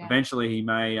 eventually he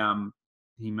may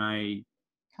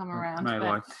come around,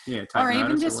 take or even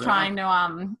notice just trying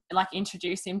to like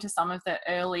introduce him to some of the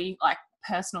early like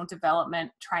personal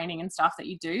development training and stuff that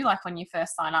you do, like when you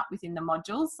first sign up within the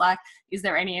modules. Like, is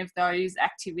there any of those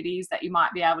activities that you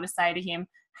might be able to say to him,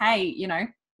 hey,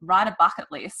 write a bucket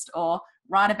list or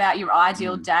write about your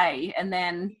ideal day, and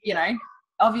then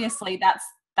obviously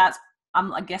that's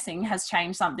I'm guessing has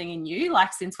changed something in you,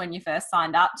 like since when you first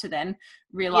signed up to then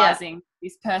realizing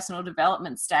this personal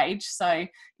development stage. So,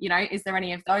 is there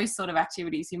any of those sort of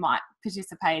activities you might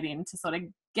participate in to sort of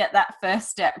get that first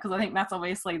step? Because I think that's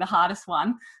obviously the hardest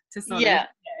one to sort of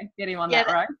get him on that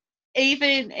road.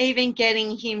 Even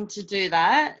getting him to do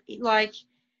that, like,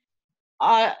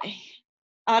 I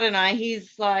don't know,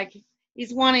 he's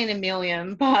one in a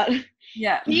million, but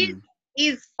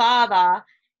his father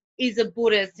is a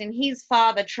Buddhist, and his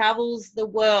father travels the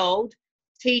world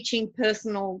teaching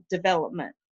personal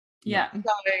development. Yeah.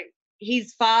 So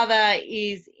his father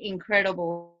is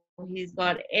incredible. He's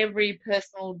got every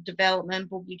personal development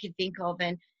book you could think of,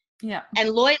 and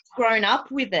Lloyd's grown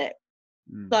up with it.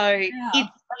 So it's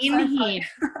in him.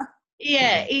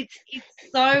 It's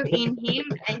so in him,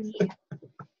 and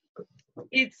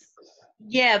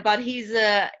but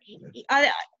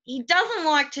he doesn't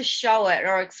like to show it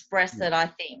or express it, I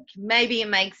think. Maybe it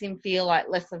makes him feel like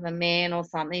less of a man or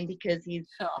something because he's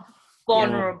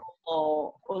vulnerable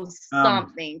or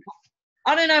something.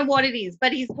 I don't know what it is,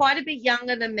 but he's quite a bit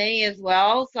younger than me as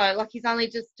well. So, like, he's only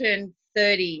just turned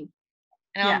 30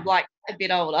 and I'm, like, a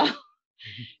bit older.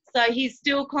 So he's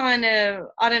still kind of,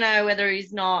 I don't know whether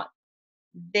he's not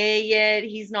there yet.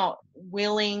 He's not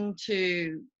willing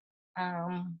to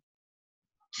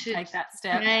take that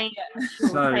step. Take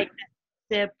that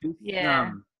step.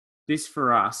 This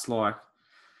for us, like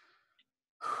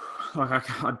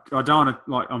I don't want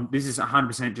to, like, this is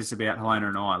 100% just about Helena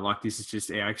and I. Like, this is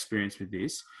just our experience with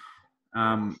this.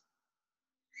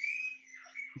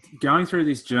 Going through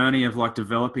this journey of like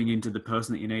developing into the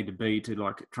person that you need to be to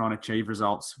like try and achieve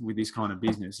results with this kind of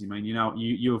business. I mean,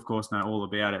 you of course know all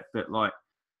about it, but like,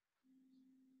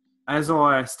 as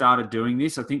I started doing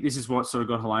this, I think this is what sort of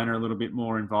got Helena a little bit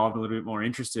more involved, a little bit more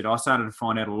interested. I started to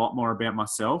find out a lot more about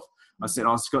myself. I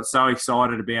got so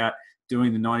excited about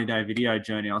doing the 90-day video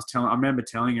journey. I remember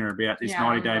telling her about this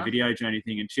 90-day video journey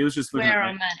thing, and she was just looking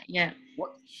at me.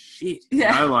 What shit?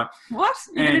 Like, what?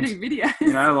 You're going to do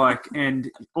videos? And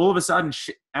all of a sudden,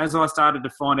 as I started to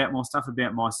find out more stuff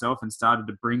about myself and started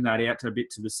to bring that out a bit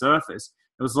to the surface,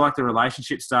 it was like the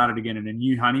relationship started again and a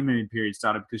new honeymoon period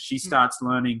started, because she starts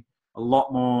learning a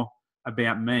lot more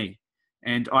about me.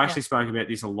 And I actually spoke about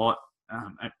this a lot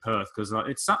at Perth, because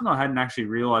it's something I hadn't actually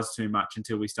realised too much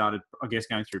until we started, I guess,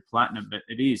 going through Platinum, but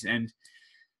it is. And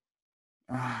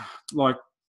like,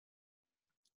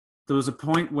 there was a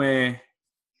point where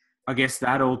I guess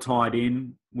that all tied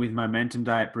in with Momentum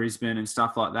Day at Brisbane and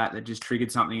stuff like that just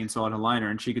triggered something inside Helena,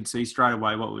 and she could see straight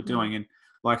away what we're doing. And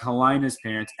like, Helena's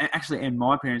parents, and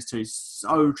my parents too,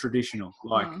 so traditional.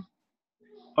 Like,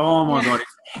 oh my God,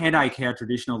 it's a headache how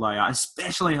traditional they are,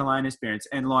 especially Helena's parents.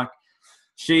 And like,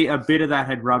 a bit of that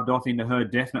had rubbed off into her,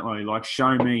 definitely. Like,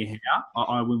 show me how.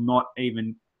 I will not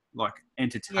even like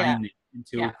entertain it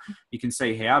until you can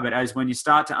see how. But as when you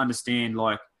start to understand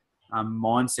like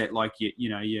mindset, like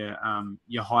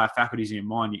your higher faculties in your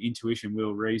mind, your intuition,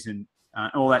 will, reason,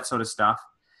 all that sort of stuff,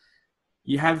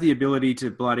 you have the ability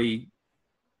to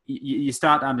you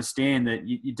start to understand that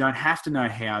you don't have to know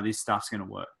how this stuff's going to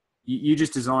work. you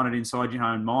just design it inside your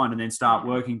own mind and then start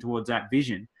working towards that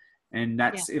vision. And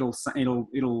that's, it'll,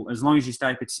 as long as you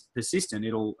stay persistent,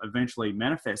 it'll eventually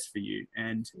manifest for you.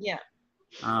 And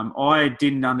I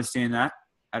didn't understand that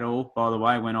at all, by the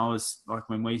way, when I was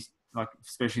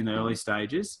especially in the early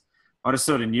stages. I just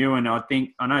sort of knew, and I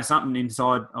know something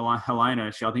inside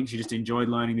Helena. I think she just enjoyed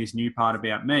learning this new part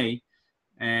about me.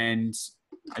 And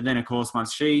then, of course,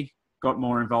 once she got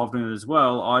more involved in it as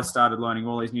well, I started learning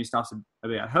all these new stuff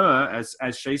about her as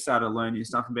she started learning new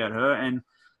stuff about her. And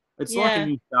it's like a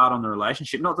new start on the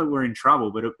relationship. Not that we're in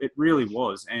trouble, but it really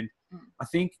was. And I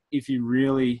think if you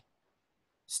really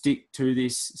stick to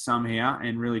this somehow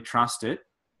and really trust it,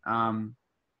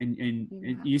 and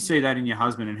you see that in your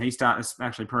husband, and he starts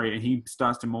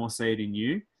to more see it in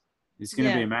you, it's going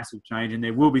to be a massive change. And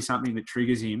there will be something that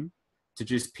triggers him to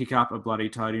just pick up a bloody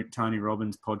Tony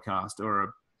Robbins podcast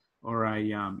or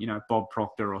a Bob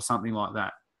Proctor or something like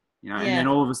that, and then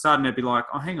all of a sudden it'd be like,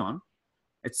 oh, hang on,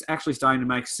 it's actually starting to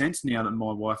make sense now that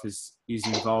my wife is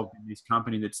involved in this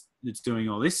company that's doing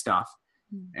all this stuff.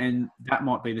 And that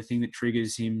might be the thing that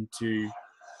triggers him to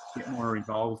get more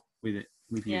involved with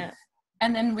you.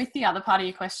 And then with the other part of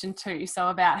your question too, so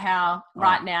about how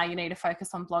right now you need to focus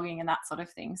on blogging and that sort of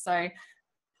thing. So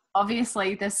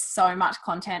obviously there's so much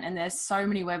content and there's so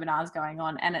many webinars going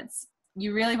on, and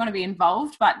you really want to be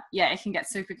involved, but it can get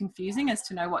super confusing as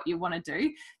to know what you want to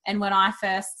do. And when I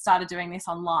first started doing this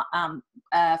online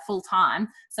full time,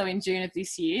 so in June of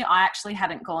this year, I actually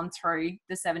hadn't gone through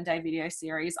the 7-day video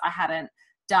series. I hadn't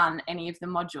done any of the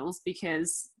modules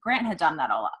because Grant had done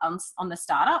that all on the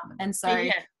startup. And so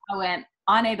I went,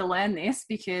 I need to learn this,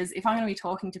 because if I'm going to be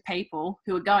talking to people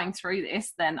who are going through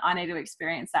this, then I need to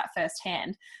experience that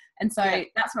firsthand. And so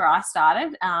that's where I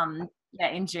started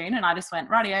in June. And I just went,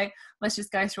 rightio, let's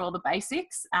just go through all the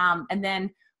basics. And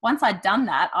then once I'd done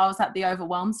that, I was at the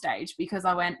overwhelm stage, because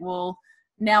I went, well,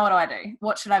 now what do?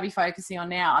 What should I be focusing on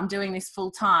now? I'm doing this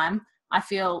full time. I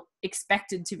feel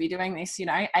expected to be doing this,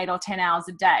 8 or 10 hours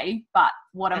a day, but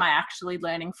what am I actually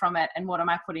learning from it, and what am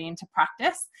I putting into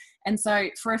practice? And so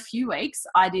for a few weeks,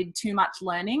 I did too much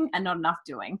learning and not enough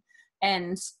doing.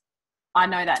 And I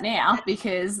know that now,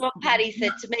 because what Patty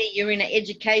said to me, you're in an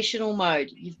educational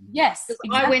mode. Yes,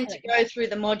 exactly. I went to go through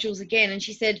the modules again, and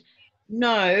she said,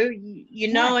 no,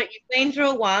 you know it, you've been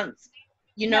through it once,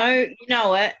 you know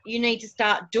it, you need to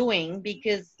start doing,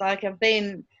 because I've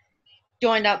been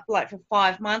joined up for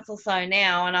 5 months or so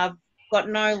now, and I've got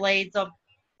no leads. I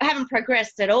haven't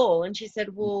progressed at all. And she said,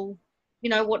 well,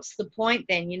 what's the point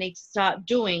then? You need to start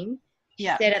doing. She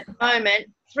said at the moment,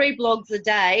 3 blogs a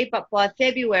day, but by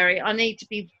February I need to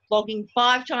be blogging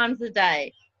 5 times a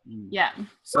day.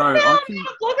 So I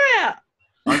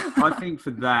think for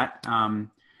that,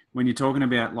 when you're talking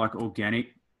about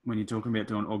when you're talking about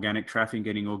doing organic traffic,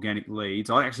 getting organic leads,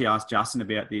 I actually asked Justin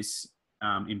about this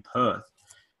in Perth.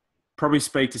 Probably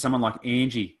speak to someone like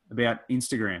Angie about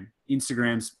Instagram.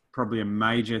 Instagram's probably a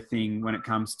major thing when it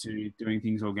comes to doing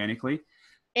things organically.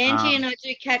 Angie and I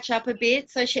do catch up a bit,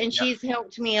 so she's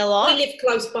helped me a lot. We live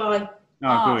close by.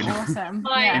 Oh, good. Awesome.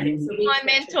 My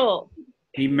mentor.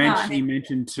 He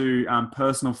mentioned to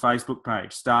personal Facebook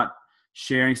page. Start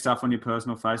sharing stuff on your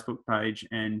personal Facebook page,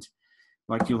 and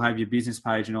you'll have your business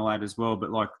page and all that as well.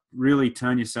 But really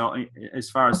turn yourself,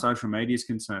 as far as social media is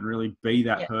concerned, really be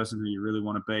that person who you really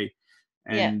want to be.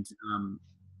 And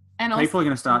and people are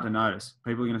going to start to notice.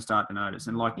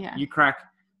 And you crack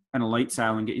an elite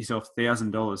sale and get yourself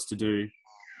 $1,000 to do,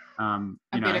 do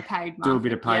a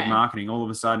bit of paid marketing. All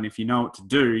of a sudden, if you know what to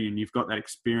do and you've got that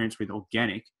experience with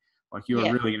organic, you're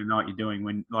really going to know what you're doing.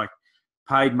 When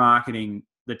paid marketing,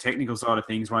 the technical side of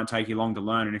things won't take you long to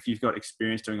learn. And if you've got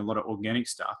experience doing a lot of organic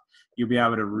stuff, you'll be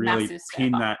able to really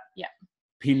pin that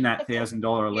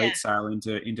 $1,000 elite sale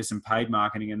into some paid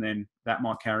marketing, and then that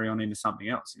might carry on into something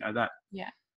else.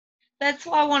 That's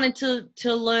why I wanted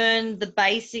to learn the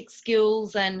basic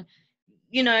skills and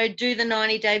do the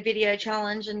 90-day video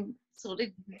challenge and sort of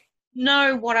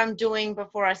know what I'm doing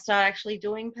before I start actually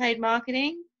doing paid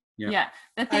marketing. The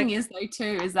thing is though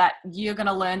too is that you're going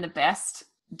to learn the best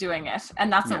doing it,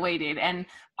 and that's what we did. And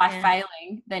by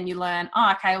failing, then you learn,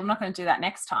 okay, I'm not going to do that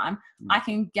next time. I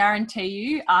can guarantee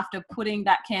you, after putting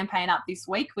that campaign up this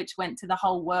week, which went to the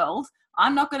whole world,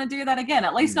 I'm not going to do that again,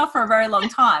 at least not for a very long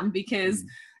time, because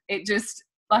it just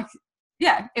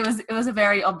it was a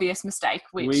very obvious mistake,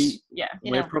 which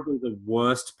we're probably the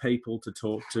worst people to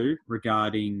talk to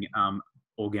regarding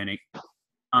organic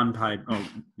unpaid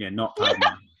not paid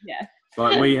money.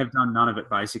 We have done none of it.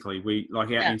 Basically, we our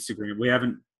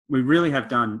Instagram, we really have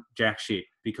done jack shit,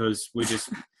 because we just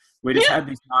had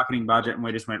this marketing budget, and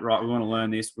we just went, right, we want to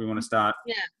learn this, we want to start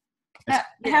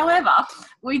However,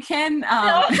 we can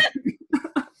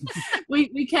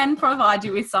we can provide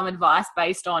you with some advice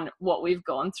based on what we've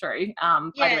gone through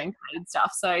by doing paid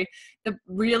stuff. So the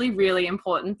really, really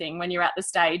important thing when you're at the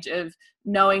stage of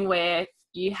knowing where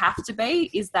you have to be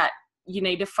is that you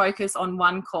need to focus on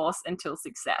one course until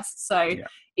success. So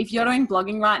if you're doing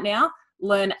blogging right now,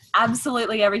 learn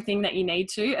absolutely everything that you need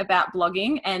to about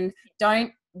blogging, and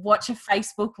don't watch a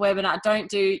Facebook webinar. Don't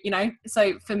do,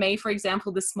 so for me, for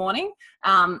example, this morning,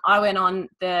 I went on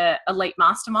the Elite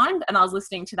Mastermind and I was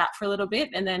listening to that for a little bit.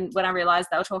 And then when I realized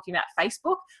they were talking about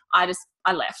Facebook, I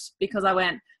left, because I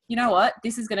went, you know what,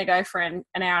 this is going to go for an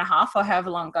hour and a half or however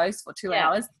long it goes for, 2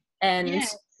 hours. And,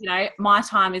 my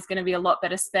time is going to be a lot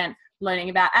better spent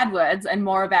learning about AdWords and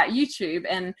more about YouTube.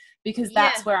 And because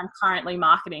that's where I'm currently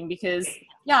marketing, because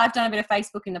I've done a bit of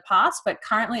Facebook in the past, but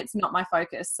currently it's not my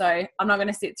focus. So I'm not going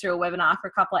to sit through a webinar for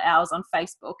a couple of hours on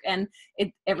Facebook, and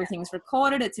everything's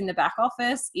recorded. It's in the back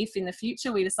office. If in the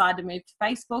future we decide to move to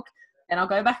Facebook, then I'll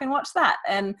go back and watch that.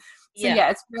 And so,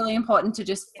 it's really important to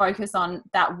just focus on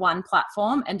that one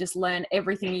platform and just learn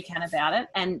everything you can about it,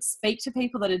 and speak to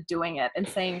people that are doing it and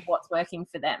seeing what's working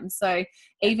for them. So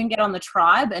even get on the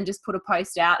tribe and just put a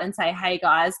post out and say, hey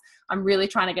guys, I'm really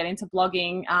trying to get into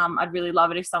blogging. I'd really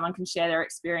love it if someone can share their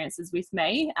experiences with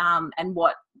me, and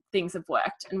what things have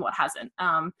worked and what hasn't.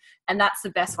 And that's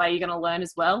the best way you're going to learn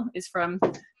as well, is from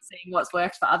seeing what's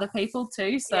worked for other people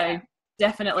too. So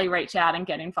definitely reach out and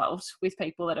get involved with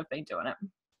people that have been doing it.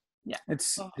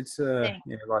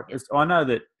 I know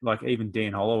that like even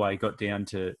Dan Holloway got down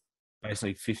to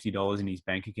basically $50 in his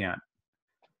bank account.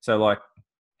 So like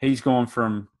he's gone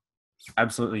from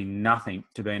absolutely nothing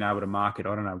to being able to market.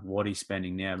 I don't know what he's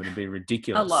spending now, but it'd be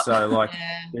ridiculous. A lot. So like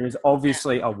there is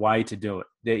obviously a way to do it.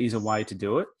 There is a way to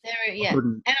do it.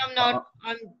 And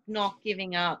I'm not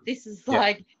giving up. This is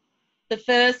like the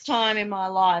first time in my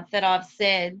life that I've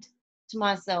said to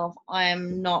myself, I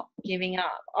am not giving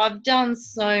up. I've done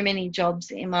so many jobs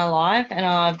in my life, and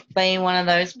I've been one of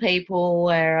those people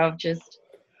where I've just,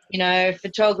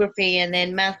 photography and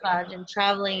then massage and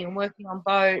traveling and working on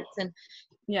boats and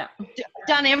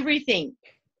done everything.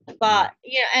 But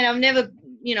and I've never,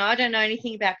 I don't know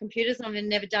anything about computers. I've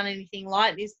never done anything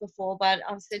like this before. But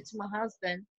I've said to my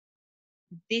husband,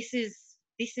 this is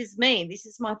me. This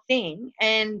is my thing,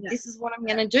 and this is what I'm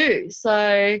going to do.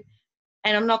 So.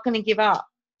 And I'm not going to give up.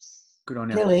 Good on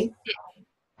you. Kelly.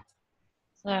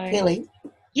 Kelly.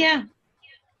 Yeah.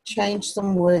 Change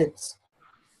some words.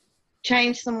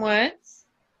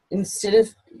 Instead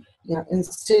of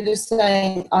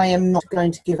saying, I am not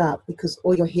going to give up, because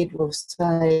all your head will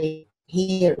say,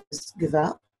 here is give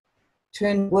up.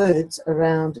 Turn words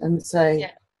around and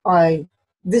say,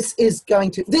 this is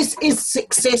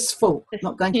successful.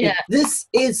 Not going to be, this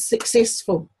is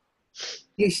successful.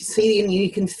 You see, and you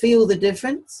can feel the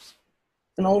difference,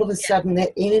 and all of a sudden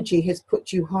that energy has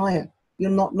put you higher.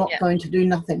 You're not going to do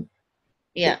nothing.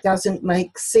 It doesn't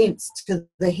make sense to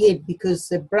the head, because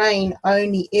the brain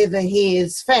only ever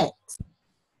hears facts.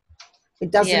 It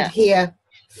doesn't hear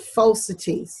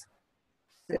falsities.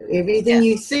 So everything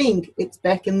you think, it's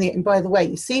back in there. And by the way,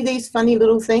 you see these funny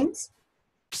little things?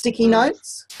 Sticky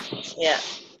notes? Yeah.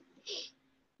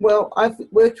 Well, I've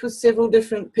worked with several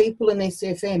different people in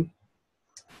SFM,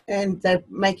 and they're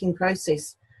making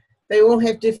process. They all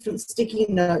have different sticky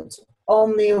notes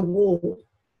on their wall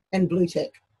and blue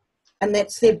tack. And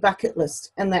that's their bucket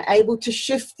list. And they're able to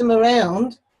shift them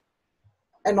around.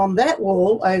 And on that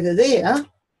wall over there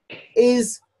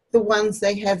is the ones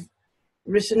they have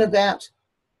written about,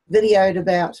 videoed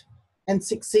about, and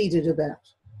succeeded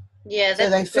about. Yeah, so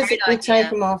they physically take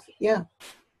them off. Yeah.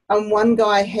 And one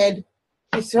guy he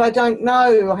said, I don't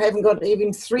know, I haven't got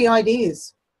even 3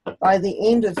 ideas. By the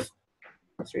end of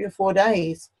 3 or 4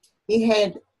 days, he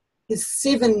had his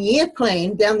 7-year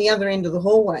plan down the other end of the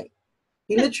hallway.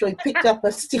 He literally picked up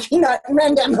a sticky note and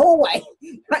ran down the hallway,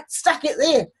 stuck it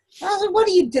there. I said, what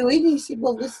are you doing? He said,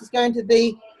 well, this is going to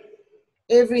be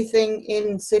everything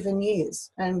in 7 years.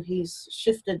 And he's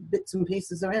shifted bits and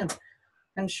pieces around.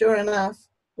 And sure enough,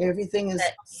 everything is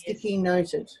sticky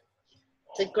noted.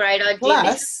 It's a great idea.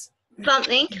 Plus,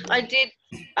 something I did,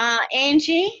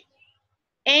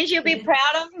 Angie will be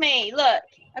proud of me. Look,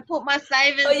 I put my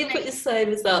savers. Oh, you put your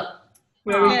savers up.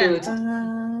 Very good.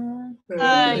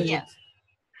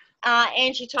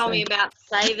 Angie told me about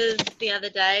savers the other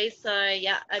day, so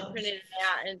I printed it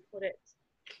out and put it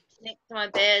next to my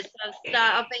bed. So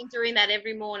I've been doing that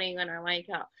every morning when I wake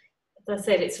up. As I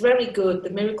said, it's very good.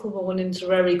 The Miracle Mornings are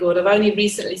very good. I've only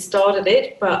recently started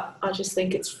it, but I just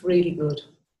think it's really good.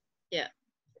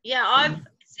 Yeah,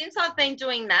 since I've been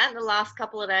doing that the last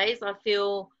couple of days, I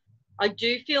feel I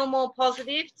do feel more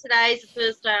positive. Today's the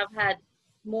first day I've had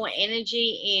more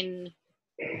energy in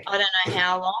I don't know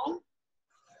how long.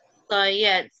 So,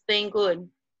 yeah, it's been good.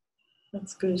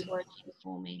 That's good. Working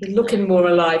for me. You're looking more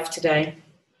alive today.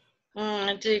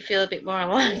 I do feel a bit more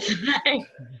alive today.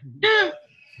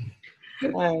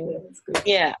 That's good.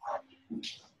 Yeah.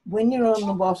 When you're on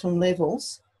the bottom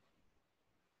levels,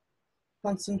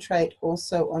 concentrate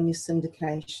also on your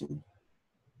syndication.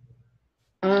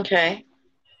 Okay.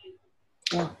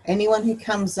 Now, anyone who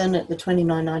comes in at the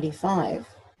 $29.95,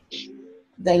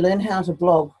 they learn how to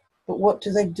blog, but what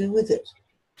do they do with it?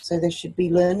 So they should be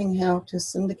learning how to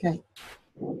syndicate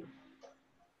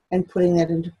and putting that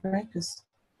into practice.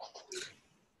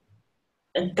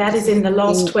 And that is in the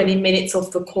last 20 minutes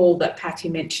of the call that Patty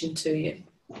mentioned to you.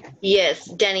 Yes,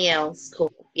 Danielle's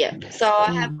call. Yeah. So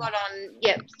I have got on,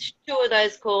 2 of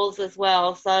those calls as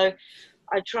well. So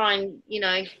I try and,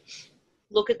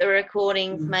 look at the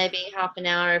recordings maybe half an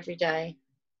hour every day.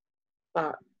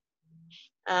 But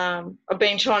I've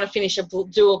been trying to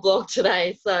do a blog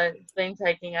today, so it's been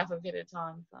taking up a bit of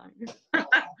time. So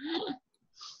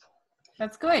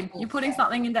That's good. You're putting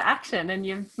something into action and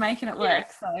you're making it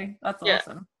work. So that's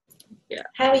awesome. Yeah.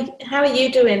 How are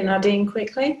you doing, Nadine,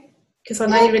 quickly? Because I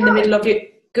know you're in the middle of your...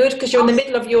 Good, because you're in the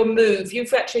middle of your move.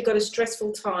 You've actually got a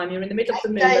stressful time. You're in the middle of the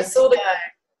move. I saw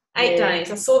 8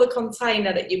 days. I saw the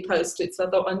container that you posted, so I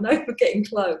thought, I know we're getting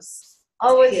close.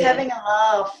 I was having a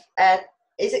laugh at,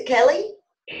 is it Kelly?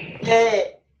 Yeah.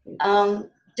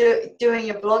 Doing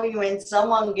your blogging when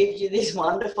someone gives you this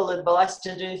wonderful advice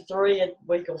to do 3 a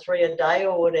week or 3 a day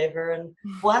or whatever. And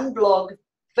one blog,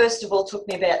 first of all, took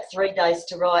me about 3 days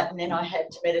to write, and then I had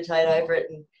to meditate over it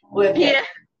and work out.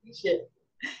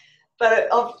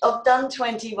 But I've done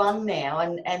 21 now,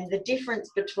 and the difference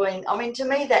between, I mean, to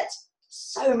me that's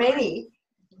so many,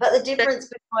 but the difference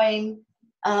between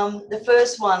the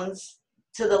first ones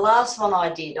to the last one I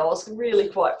did, I was really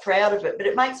quite proud of it. But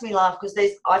it makes me laugh because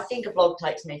I think a blog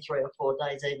takes me 3 or 4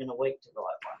 days, even a week to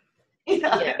write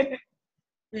one. Yeah.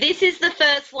 This is the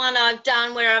first one I've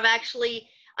done where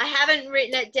I haven't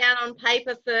written it down on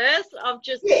paper first. I've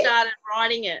just started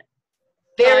writing it.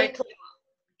 Very clever.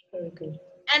 Very good.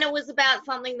 And it was about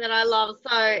something that I love,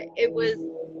 so I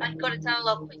got it done a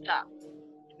lot quicker.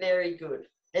 Very good.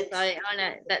 So I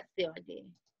know that's the idea.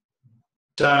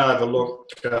 Don't overlook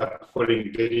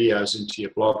putting videos into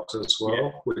your blogs as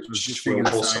well, which will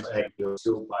also add your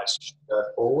skill base to go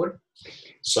forward.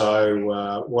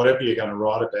 So whatever you're going to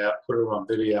write about, put it on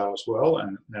video as well,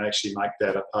 and actually make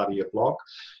that a part of your blog.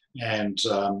 And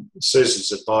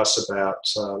Susan's advice about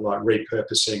like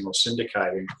repurposing or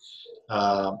syndicating,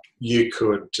 you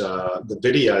could, the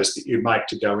videos that you make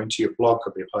to go into your blog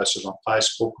could be posted on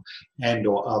Facebook and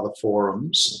or other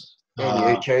forums.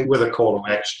 YouTube. With a call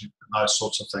to action and those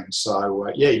sorts of things. So,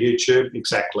 YouTube,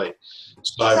 exactly.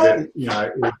 So that,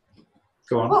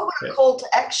 go on. What would a call to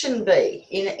action be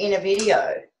in a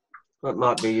video? It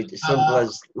might be as simple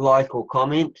as like or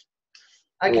comment.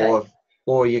 Okay.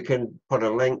 Or you can put a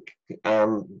link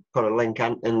in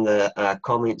the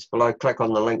comments below. Click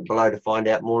on the link below to find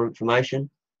out more information.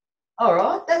 All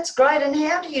right, that's great. And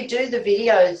how do you do the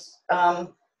videos?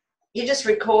 You just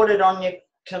record it on your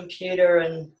computer,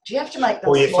 and do you have to make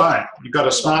them or your small? phone? You've got a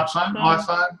smartphone,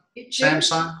 iPhone,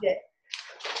 Samsung?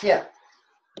 Yeah.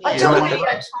 I took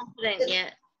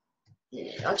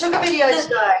a video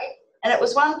today, and it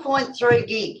was 1.3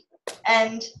 gig,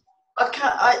 and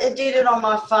I did it on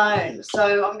my phone,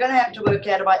 so I'm going to have to work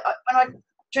out a way. When I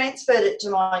transferred it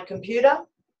to my computer,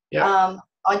 I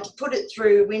put it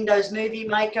through Windows Movie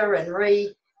Maker and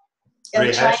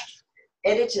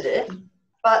edited it,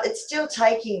 but it's still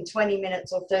taking 20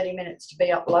 minutes or 30 minutes to be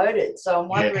uploaded. So I'm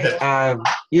wondering.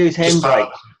 Use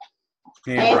Handbrake.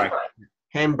 Handbrake.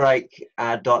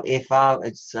 Handbrake.fr.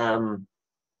 It's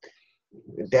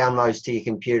downloads to your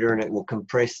computer, and it will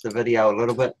compress the video a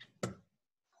little bit.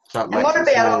 So and what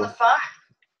about on the phone?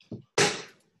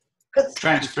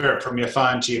 Transfer it from your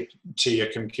phone to your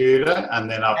computer, and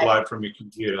then upload from your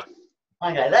computer.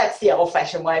 Okay, that's the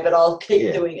old-fashioned way, but I'll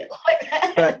keep doing it like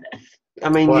that. But, I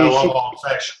mean,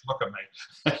 old-fashioned. Look at me.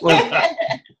 Well,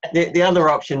 the other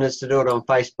option is to do it on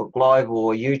Facebook Live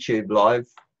or YouTube Live.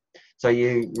 So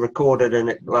you record it and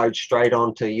it loads straight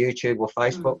onto YouTube or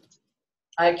Facebook.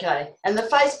 Okay. And the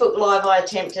Facebook Live I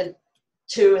attempted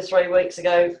 2 or 3 weeks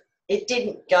ago, it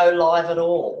didn't go live at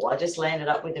all. I just landed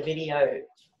up with a video.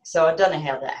 So I don't know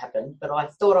how that happened, but I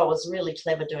thought I was really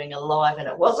clever doing a live, and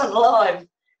it wasn't live. It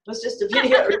was just a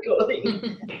video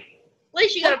recording. At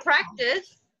least you got to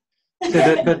practice. But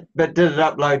did it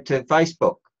upload to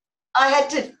Facebook? I had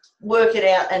to work it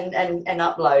out and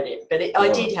upload it, but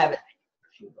I did have it for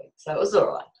a few weeks, so it was all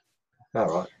right. All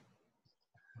right.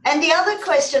 And the other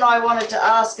question I wanted to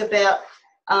ask about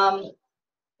the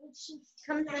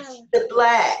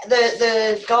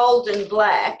gold and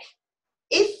black.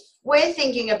 If we're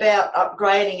thinking about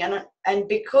upgrading, and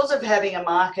because of having a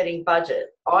marketing budget,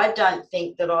 I don't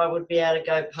think that I would be able to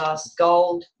go past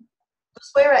gold,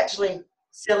 because we're actually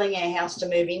selling our house to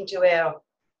move into our,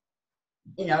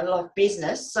 like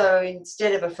business. So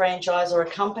instead of a franchise or a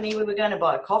company, we were going to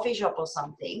buy a coffee shop or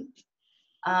something.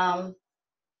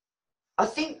 I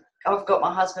think I've got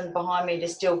my husband behind me to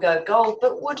still go gold,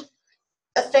 but would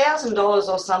 $1,000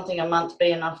 or something a month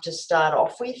be enough to start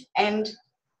off with? And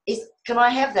can I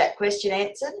have that question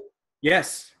answered?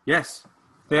 Yes.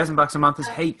 $1,000 a month is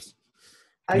heaps.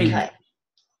 Okay.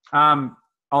 That's what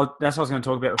I was going to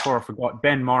talk about before I forgot.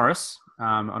 Ben Morris,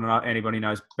 I don't know if anybody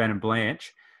knows Ben and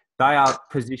Blanche. They are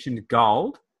positioned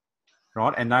gold,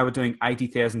 right? And they were doing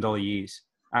 $80,000 years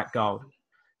at gold.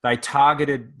 They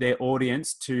targeted their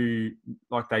audience to,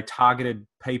 they targeted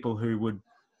people who would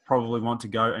probably want to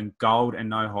go and gold and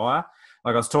no higher.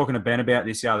 Like I was talking to Ben about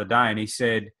this the other day, and he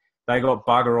said they got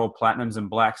bugger all platinums and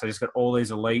blacks. They just got all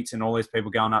these elites and all these people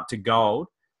going up to gold.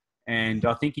 And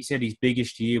I think he said his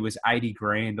biggest year was 80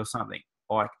 grand or something,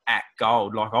 at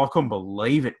gold. I couldn't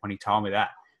believe it when he told me that.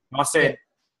 And I said,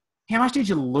 how much did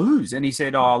you lose? And he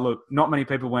said, oh, look, not many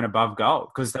people went above gold,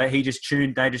 because they just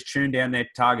tuned down their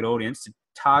target audience to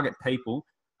target people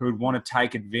who would want to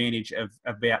take advantage of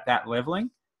about that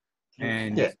leveling.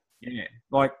 And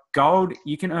gold,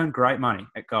 you can earn great money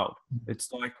at gold. It's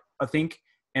I think,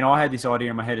 and I had this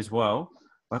idea in my head as well,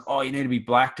 you need to be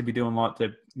black to be doing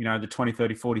the $20,000,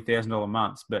 $30,000, $40,000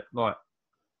 months. But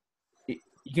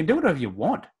you can do whatever you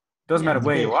want. It doesn't matter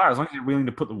where you are, as long as you're willing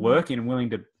to put the work in and willing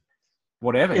to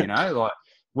whatever, at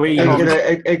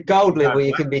gold level,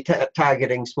 you can be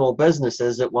targeting small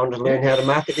businesses that want to learn how to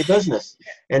market their business,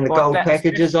 and the gold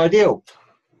package is ideal.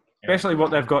 Especially what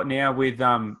they've got now with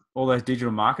all those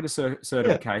digital marketer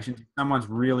certifications. If someone's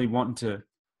really wanting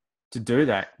to do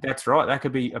that, that's right. That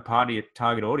could be a part of your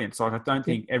target audience. I don't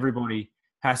think everybody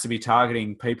has to be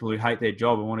targeting people who hate their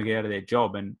job and want to get out of their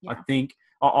job. And I think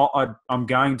I'm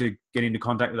going to get into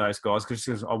contact with those guys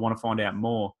because I want to find out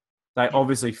more. They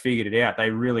obviously figured it out. They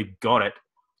really got it.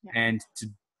 Yeah. And to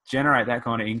generate that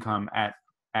kind of income at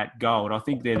gold, I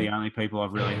think they're the only people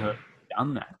I've really heard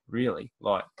done that, really.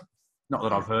 Not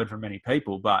that I've heard from many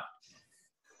people, but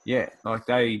it's not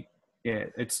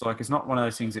one of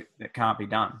those things that can't be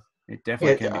done. It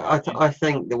definitely can be done. I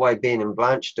think the way Ben and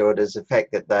Blanche do it is the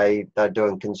fact that they're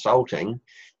doing consulting,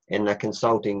 and they're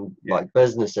consulting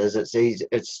businesses. It's easy.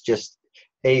 It's just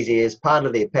easy as part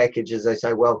of their packages. They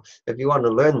say, well, if you want to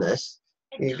learn this,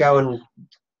 you go and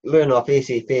learn off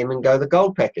SFM and go the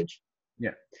gold package.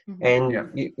 Yeah. And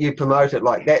you promote it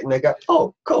like that, and they go,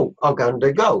 oh, cool, I'll go and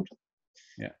do gold.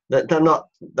 Yeah. They're not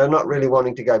really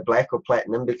wanting to go black or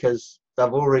platinum because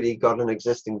they've already got an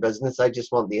existing business. They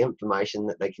just want the information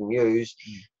that they can use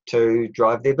to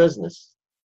drive their business.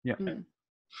 Yeah.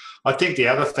 I think the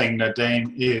other thing,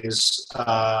 Nadine, is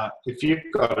if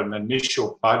you've got an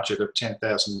initial budget of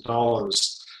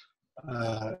 $10,000,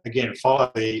 again,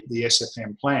 follow the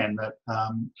SFM plan that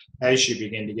as you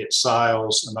begin to get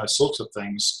sales and those sorts of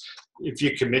things, if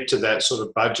you commit to that sort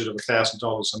of budget of $1,000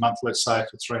 a month, let's say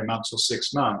for 3 months or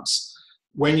 6 months,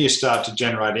 when you start to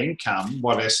generate income,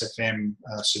 what SFM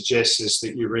suggests is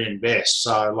that you reinvest.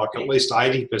 So at least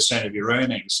 80% of your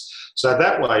earnings. So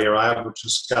that way you're able to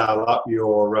scale up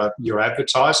your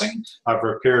advertising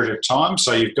over a period of time.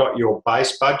 So you've got your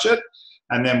base budget,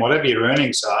 and then whatever your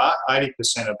earnings are,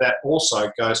 80% of that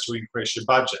also goes to increase your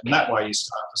budget. And that way you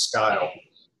start to scale.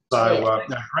 So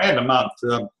 $1,000 a month,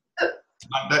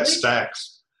 that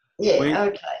stacks. Yeah,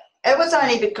 okay. It was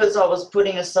only because I was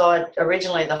putting aside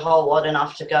originally the whole lot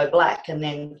enough to go black, and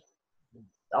then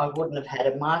I wouldn't have had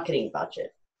a marketing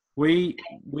budget. When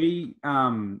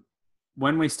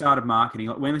we started marketing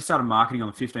on the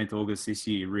 15th August this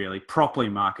year, really properly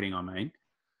marketing,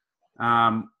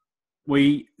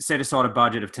 we set aside a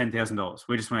budget of $10,000.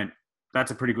 We just went, that's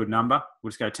a pretty good number.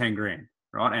 We'll just go 10 grand,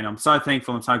 right? And I'm so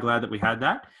thankful and so glad that we had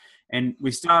that. And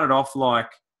we started off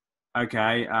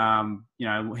okay, how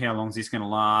long is this going to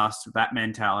last? That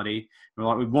mentality. We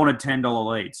wanted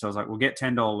 $10 leads. So I was like, we'll get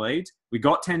 $10 leads. We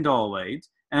got $10 leads.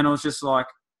 And I was just like,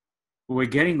 we're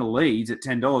getting the leads at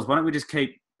 $10. Why don't we just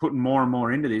keep putting more and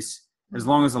more into this as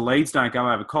long as the leads don't go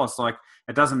over cost?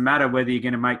 It doesn't matter whether you're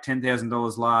going to make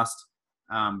 $10,000 last,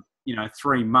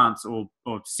 3 months or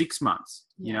 6 months,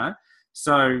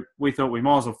 So we thought we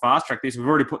might as well fast track this. We've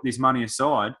already put this money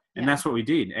aside, and that's what we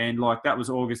did. And that was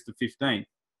August the 15th.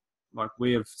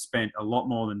 We have spent a lot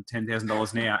more than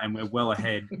 $10,000 now, and we're well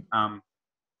ahead.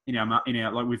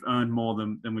 like we've earned more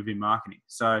than we've been marketing.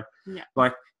 So Yeah.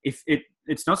 like if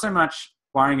it's not so much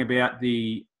worrying about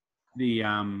the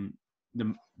amount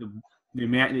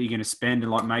that you're going to spend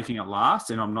and like making it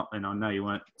last. And I know you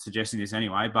weren't suggesting this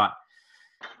anyway, but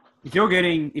if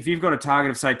you've got a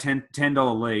target of say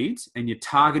 $10 leads and your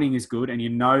targeting is good, and you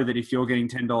know that if you're getting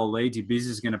 $10 leads, your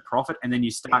business is going to profit, and then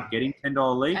you start getting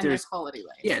 $10 leads, And they're quality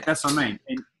leads. yeah, that's what I mean.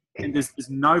 And there's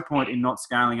no point in not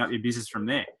scaling up your business from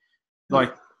there.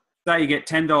 Like, say you get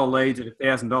 $10 leads at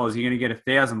 $1,000, you're going to get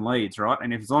 1,000 leads, right?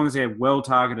 And as long as they're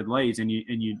well-targeted leads and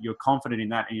you're confident in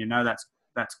that, and you know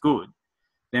that's good,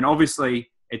 then obviously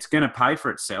it's going to pay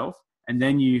for itself. And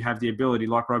then you have the ability,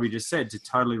 like Robbie just said, to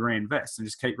totally reinvest and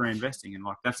just keep reinvesting. And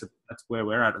like that's where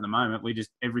we're at the moment. We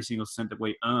just, every single cent that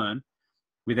we earn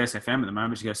with SFM at the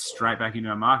moment just goes straight back into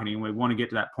our marketing. And we want to get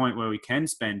to that point where we can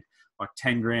spend like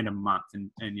 10 grand a month,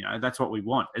 and that's what we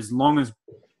want. As long as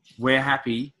we're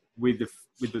happy with the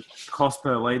cost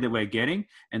per lead that we're getting,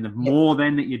 and the more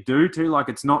then that you do too, like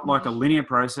it's not like a linear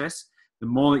process. The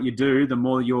more that you do, the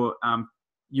more your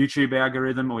YouTube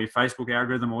algorithm or your Facebook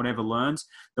algorithm or whatever learns,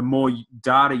 the more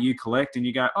data you collect, and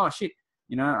you go, oh shit,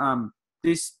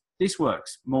 this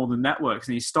works more than that works.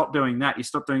 And you stop doing that. You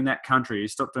stop doing that country. You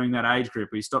stop doing that age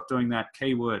group. Or you stop doing that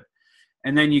keyword.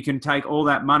 And then you can take all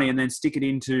that money and then stick it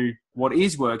into what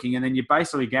is working. And then you're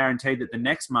basically guaranteed that the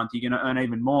next month you're going to earn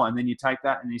even more. And then you take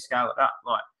that and you scale it up.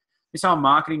 Like this whole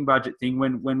marketing budget thing,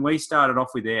 when we started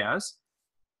off with ours,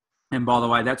 and by the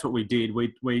way, that's what we did.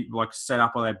 We like set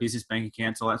up all our business bank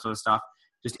accounts, all that sort of stuff,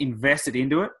 just invested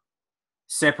into it,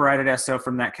 separated ourselves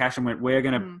from that cash and went, we're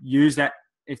going to use that.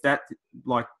 If that,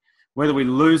 like, whether we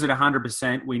lose it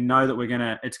 100%, we know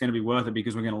that it's going to be worth it,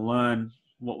 because we're going to learn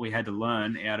what we had to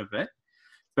learn out of it.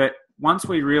 But once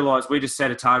we realised, we just set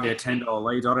a target of $10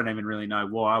 leads. I don't even really know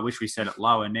why. I wish we set it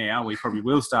lower now. We probably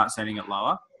will start setting it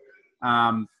lower.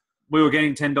 We were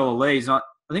getting $10 leads. I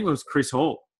think it was Chris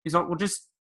Hall. He's like, well, just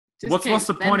what's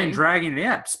the point in dragging it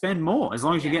out? Spend more. As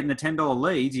long as you're getting the $10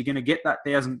 leads, you're going to get that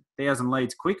thousand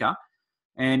leads quicker.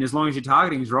 And as long as your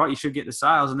targeting is right, you should get the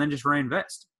sales, and then just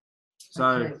reinvest.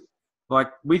 So,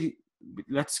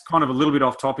 that's kind of a little bit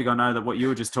off topic. I know that what you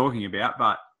were just talking about,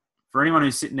 but for anyone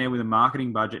who's sitting there with a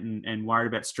marketing budget and worried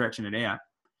about stretching it out,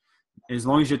 as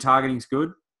long as your targeting's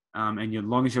good, and as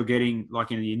long as you're getting,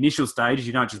 like in the initial stages,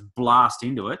 you don't just blast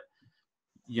into it.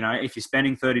 If you're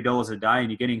spending $30 a day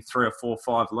and you're getting 3 or 4 or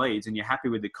 5 leads and you're happy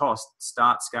with the cost,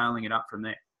 start scaling it up from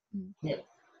there. Yeah.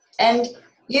 And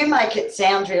you make it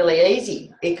sound really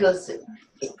easy, because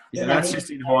that's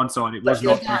just in hindsight. It was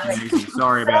not easy.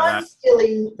 Sorry about that. I'm still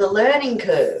in the learning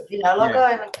curve.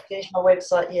 I haven't finished my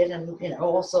website yet, and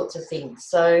all sorts of things.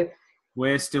 So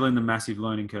we're still in the massive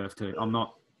learning curve too. I'm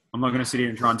not going to sit here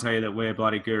and try and tell you that we're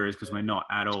bloody gurus, because we're not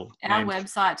at all. Our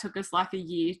website took us like a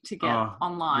year to get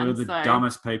online. We're the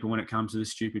dumbest people when it comes to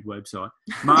this stupid website.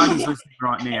 Margie's listening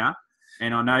right now,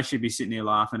 and I know she'd be sitting there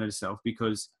laughing at herself,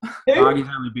 because Margie's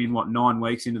only been 9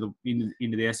 weeks into the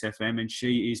SFM, and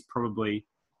she is probably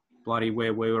bloody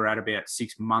where we were at about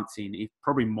 6 months in, if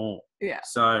probably more. Yeah.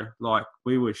 So like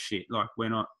we were shit. Like we're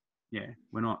not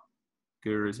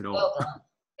gurus at all. Well done.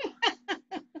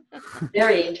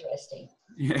 Very interesting.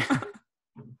 Yeah.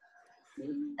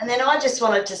 And then I just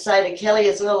wanted to say to Kelly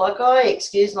as well, like I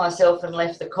excused myself and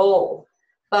left the call,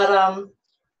 but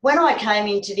when I came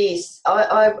into this,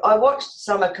 I watched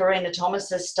some of Karina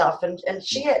Thomas's stuff, and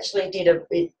she actually did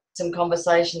some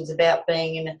conversations about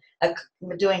being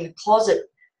doing a closet.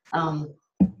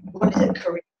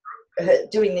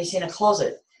 Doing this in a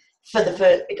closet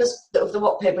because of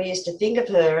what people used to think of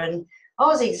her, and I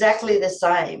was exactly the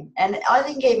same. And I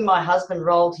think even my husband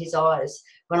rolled his eyes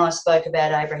when I spoke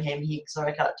about Abraham Hicks or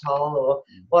Eckhart Tolle or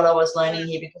what I was learning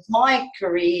here, because my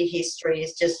career history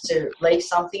is just to leave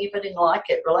something if I didn't like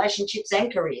it, relationships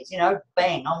and careers,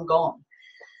 bang, I'm gone.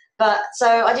 But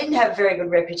so I didn't have a very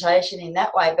good reputation in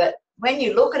that way, but when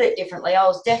you look at it differently, I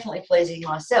was definitely pleasing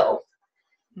myself.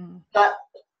 But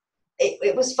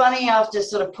it was funny, after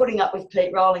sort of putting up with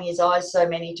Pete rolling his eyes so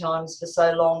many times for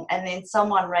so long, and then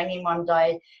someone rang him one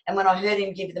day, and when I heard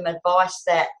him give them advice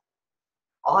that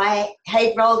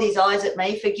he'd rolled his eyes at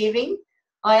me for giving,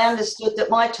 I understood that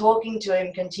my talking to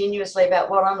him continuously about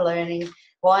what I'm learning,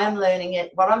 why I'm learning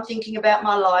it, what I'm thinking about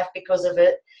my life because of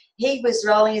it, he was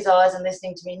rolling his eyes and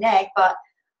listening to me nag, but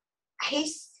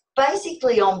he's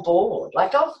basically on board.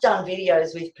 Like I've done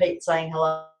videos with Pete saying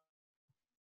hello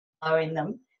in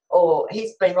them, or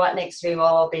he's been right next to me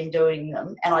while I've been doing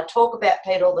them, and I talk about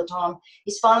Pete all the time.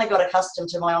 He's finally got accustomed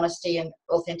to my honesty and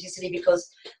authenticity,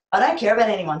 because I don't care about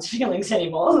anyone's feelings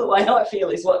anymore. The way I feel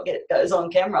is what goes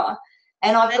on camera,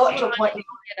 and I've got to a point where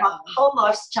my whole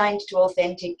life's changed to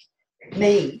authentic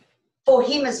me for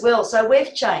him as well. So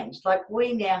we've changed. Like,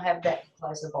 we now have that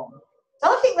closer bond.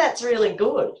 So I think that's really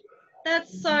good.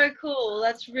 That's so cool.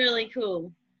 That's really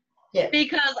cool. Yeah.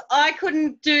 Because I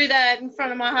couldn't do that in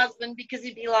front of my husband because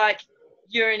he'd be like,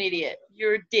 "You're an idiot.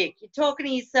 You're a dick. You're talking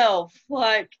to yourself."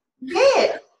 Like,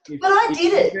 yeah, but I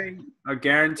did it. I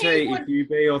guarantee if you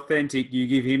be authentic, you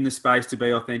give him the space to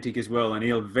be authentic as well, and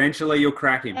you'll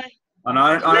crack him. And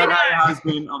I don't know your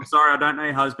husband. I'm sorry, I don't know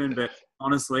your husband, but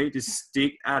honestly, just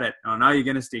stick at it. I know you're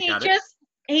going to stick at it.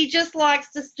 He just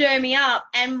likes to stir me up,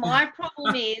 and my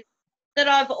problem is that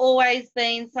I've always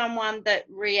been someone that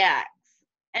reacts.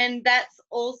 And that's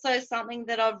also something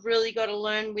that I've really got to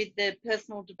learn with the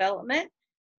personal development,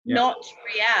 not to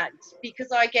react,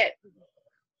 because I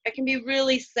can be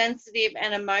really sensitive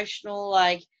and emotional.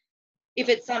 Like, if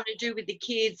it's something to do with the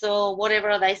kids or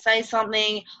whatever, they say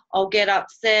something, I'll get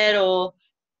upset, or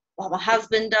my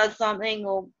husband does something,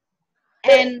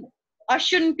 and I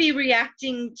shouldn't be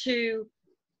reacting to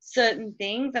certain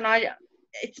things. And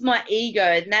it's my ego,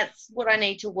 and that's what I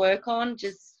need to work on,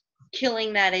 just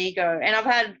killing that ego. And I've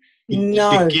had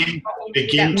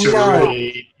begin to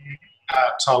read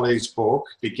Eckhart Tolle's book.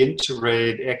 Begin to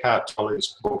read Eckhart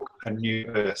Tolle's book, A New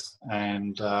Earth,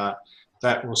 and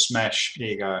that will smash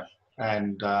ego.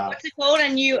 And what's it called? A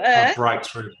New Earth? A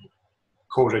breakthrough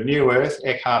called A New Earth.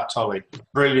 Eckhart Tolle,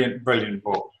 brilliant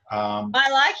book. I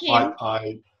like him.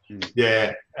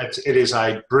 It is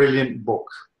a brilliant book.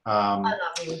 I love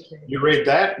him too. You read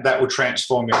that will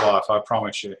transform your life. I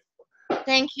promise you.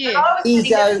 Thank you.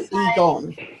 Ego,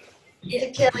 gone.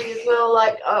 To Kelly as well,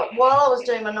 like while I was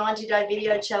doing my 90-day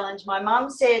video challenge, my mum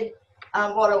said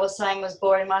what I was saying was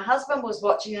boring. My husband was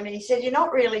watching them and he said, "You're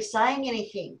not really saying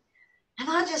anything." And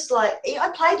I just I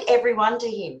played every one to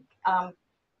him.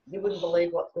 You wouldn't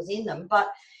believe what was in them, but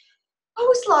I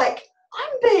was like,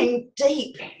 I'm being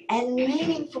deep and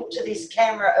meaningful to this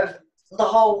camera of the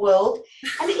whole world,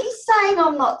 and he's saying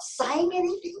I'm not saying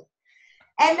anything.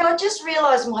 And I just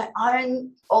realised my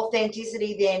own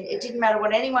authenticity then. It didn't matter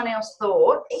what anyone else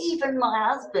thought, even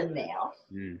my husband now.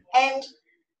 And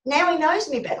now he knows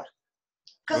me better.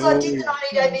 Because I did the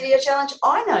 90-day video challenge,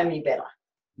 I know me better.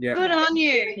 Yeah. Good on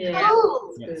you. Yeah.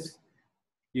 Cool. Yes.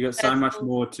 You got so much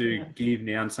more to give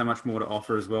now and so much more to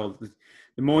offer as well.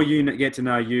 The more you get to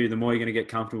know you, the more you're going to get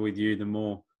comfortable with you, the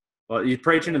more. Like, you're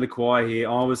preaching to the choir here.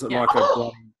 I was like a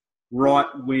bloody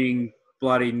right-wing,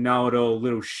 bloody know-it-all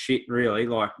little shit, really,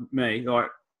 like me. Like,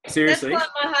 seriously. That's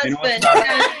like my husband.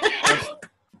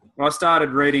 I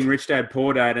started reading Rich Dad,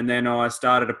 Poor Dad, and then I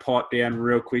started to pipe down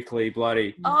real quickly,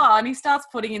 bloody. Oh, and he starts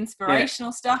putting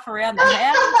inspirational stuff around the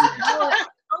house. I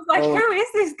was like, who is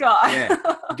this guy? Yeah.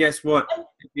 Guess what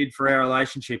it did for our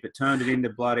relationship? It turned it into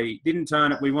bloody... Didn't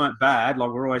turn it... We weren't bad. Like,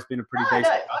 we've always been a pretty decent...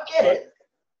 No, I get it.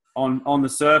 On the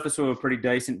surface, we were pretty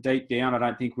decent. Deep down, I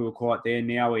don't think we were quite there.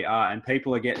 Now we are. And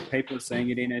people are seeing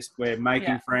it in us. We're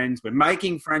making friends. We're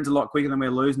making friends a lot quicker than we're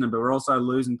losing them, but we're also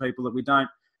losing people that we don't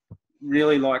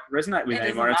really resonate with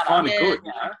anymore. It's kind of good,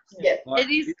 you know? Yeah. Like,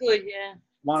 it is good, yeah.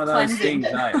 One of those things,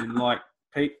 eh? And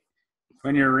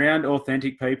when you're around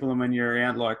authentic people and when you're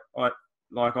around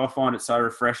I find it so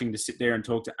refreshing to sit there and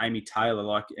talk to Amy Taylor.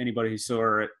 Like, anybody who saw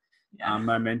her at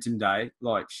Momentum Day,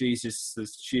 like, she's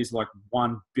like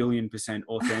 1 billion%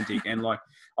 authentic. And like,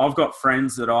 I've got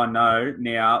friends that I know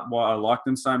now why I like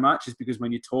them so much is because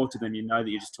when you talk to them, you know that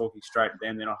you're just talking straight to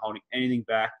them. They're not holding anything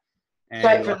back. And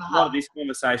like, a lot of this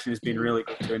conversation has been really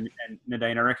good too. And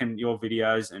Nadine, I reckon your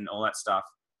videos and all that stuff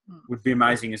would be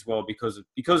amazing as well because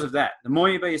of that. The more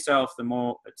you be yourself, the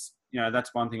more it's,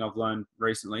 that's one thing I've learned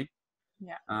recently.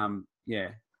 But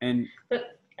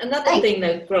another thing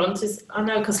though, Grant, is I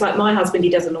know because like my husband, he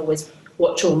doesn't always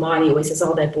watch all mine. He always says,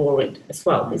 "Oh, they're boring" as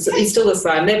well. He's still the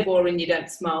same. They're boring. You don't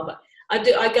smile, but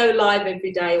I go live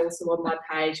every day also on my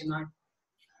page, and I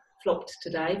flopped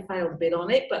today, failed a bit on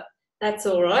it, but that's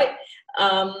all right.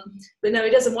 But no,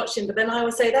 he doesn't watch them. But then I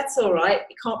always say, that's all right.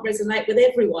 It can't resonate with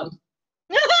everyone.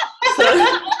 That's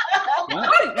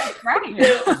great.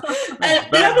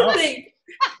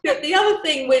 And the other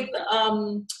thing with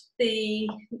the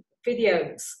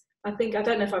videos, I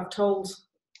don't know if I've told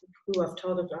who I've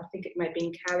told. I think it may have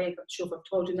been Callie. I'm not sure if I've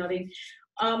told you, Nadine.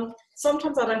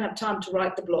 Sometimes I don't have time to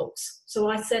write the blogs, so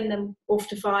I send them off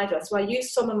to Fiverr. So I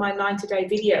use some of my 90-day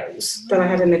videos that I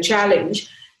had in the challenge,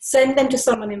 send them to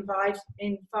someone in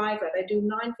Fiverr. They do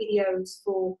 9 videos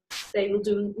they will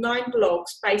do 9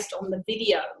 blogs based on the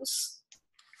videos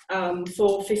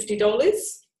for $50.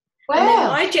 Wow. And then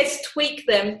I just tweak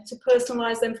them to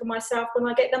personalise them for myself when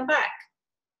I get them back.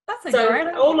 That's a great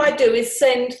idea. All I do is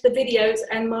send the videos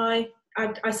and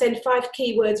I send 5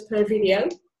 keywords per video.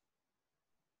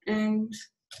 And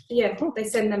Yeah, they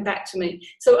send them back to me.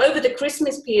 So over the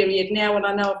Christmas period, now when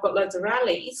I know I've got loads of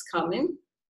rallies coming,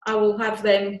 I will have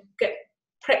them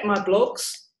prep my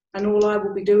blogs, and all I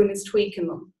will be doing is tweaking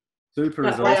them. Super.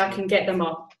 That way I can get them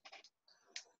up.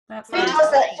 That's Who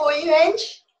does that for you,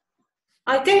 Ange?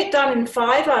 I get it done in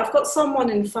Fiverr. I've got someone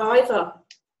in Fiverr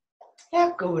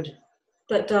How good.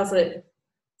 that does it.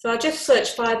 So I just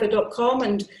searched fiverr.com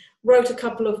and wrote a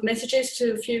couple of messages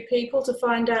to a few people to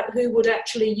find out who would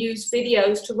actually use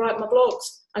videos to write my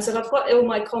blogs. I said, I've got all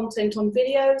my content on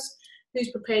videos. Who's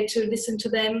prepared to listen to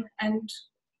them and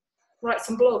write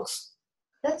some blogs?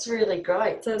 That's really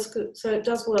great. So it's good. So it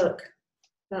does work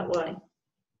that way.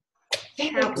 Very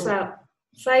Helps good. out.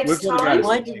 Saves We've got to time. go.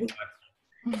 Why did we-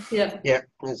 Yeah, Yeah,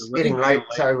 it's getting late,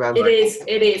 so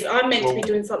it is. I'm meant to be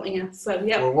doing something else. So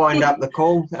yeah. we'll wind up the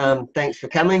call. Thanks for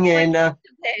coming, and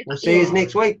we'll see you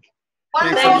next week.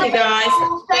 Wonderful. Thank you,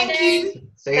 guys. Thank you.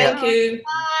 See ya. Thank you.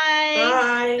 Bye.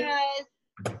 Bye. Bye.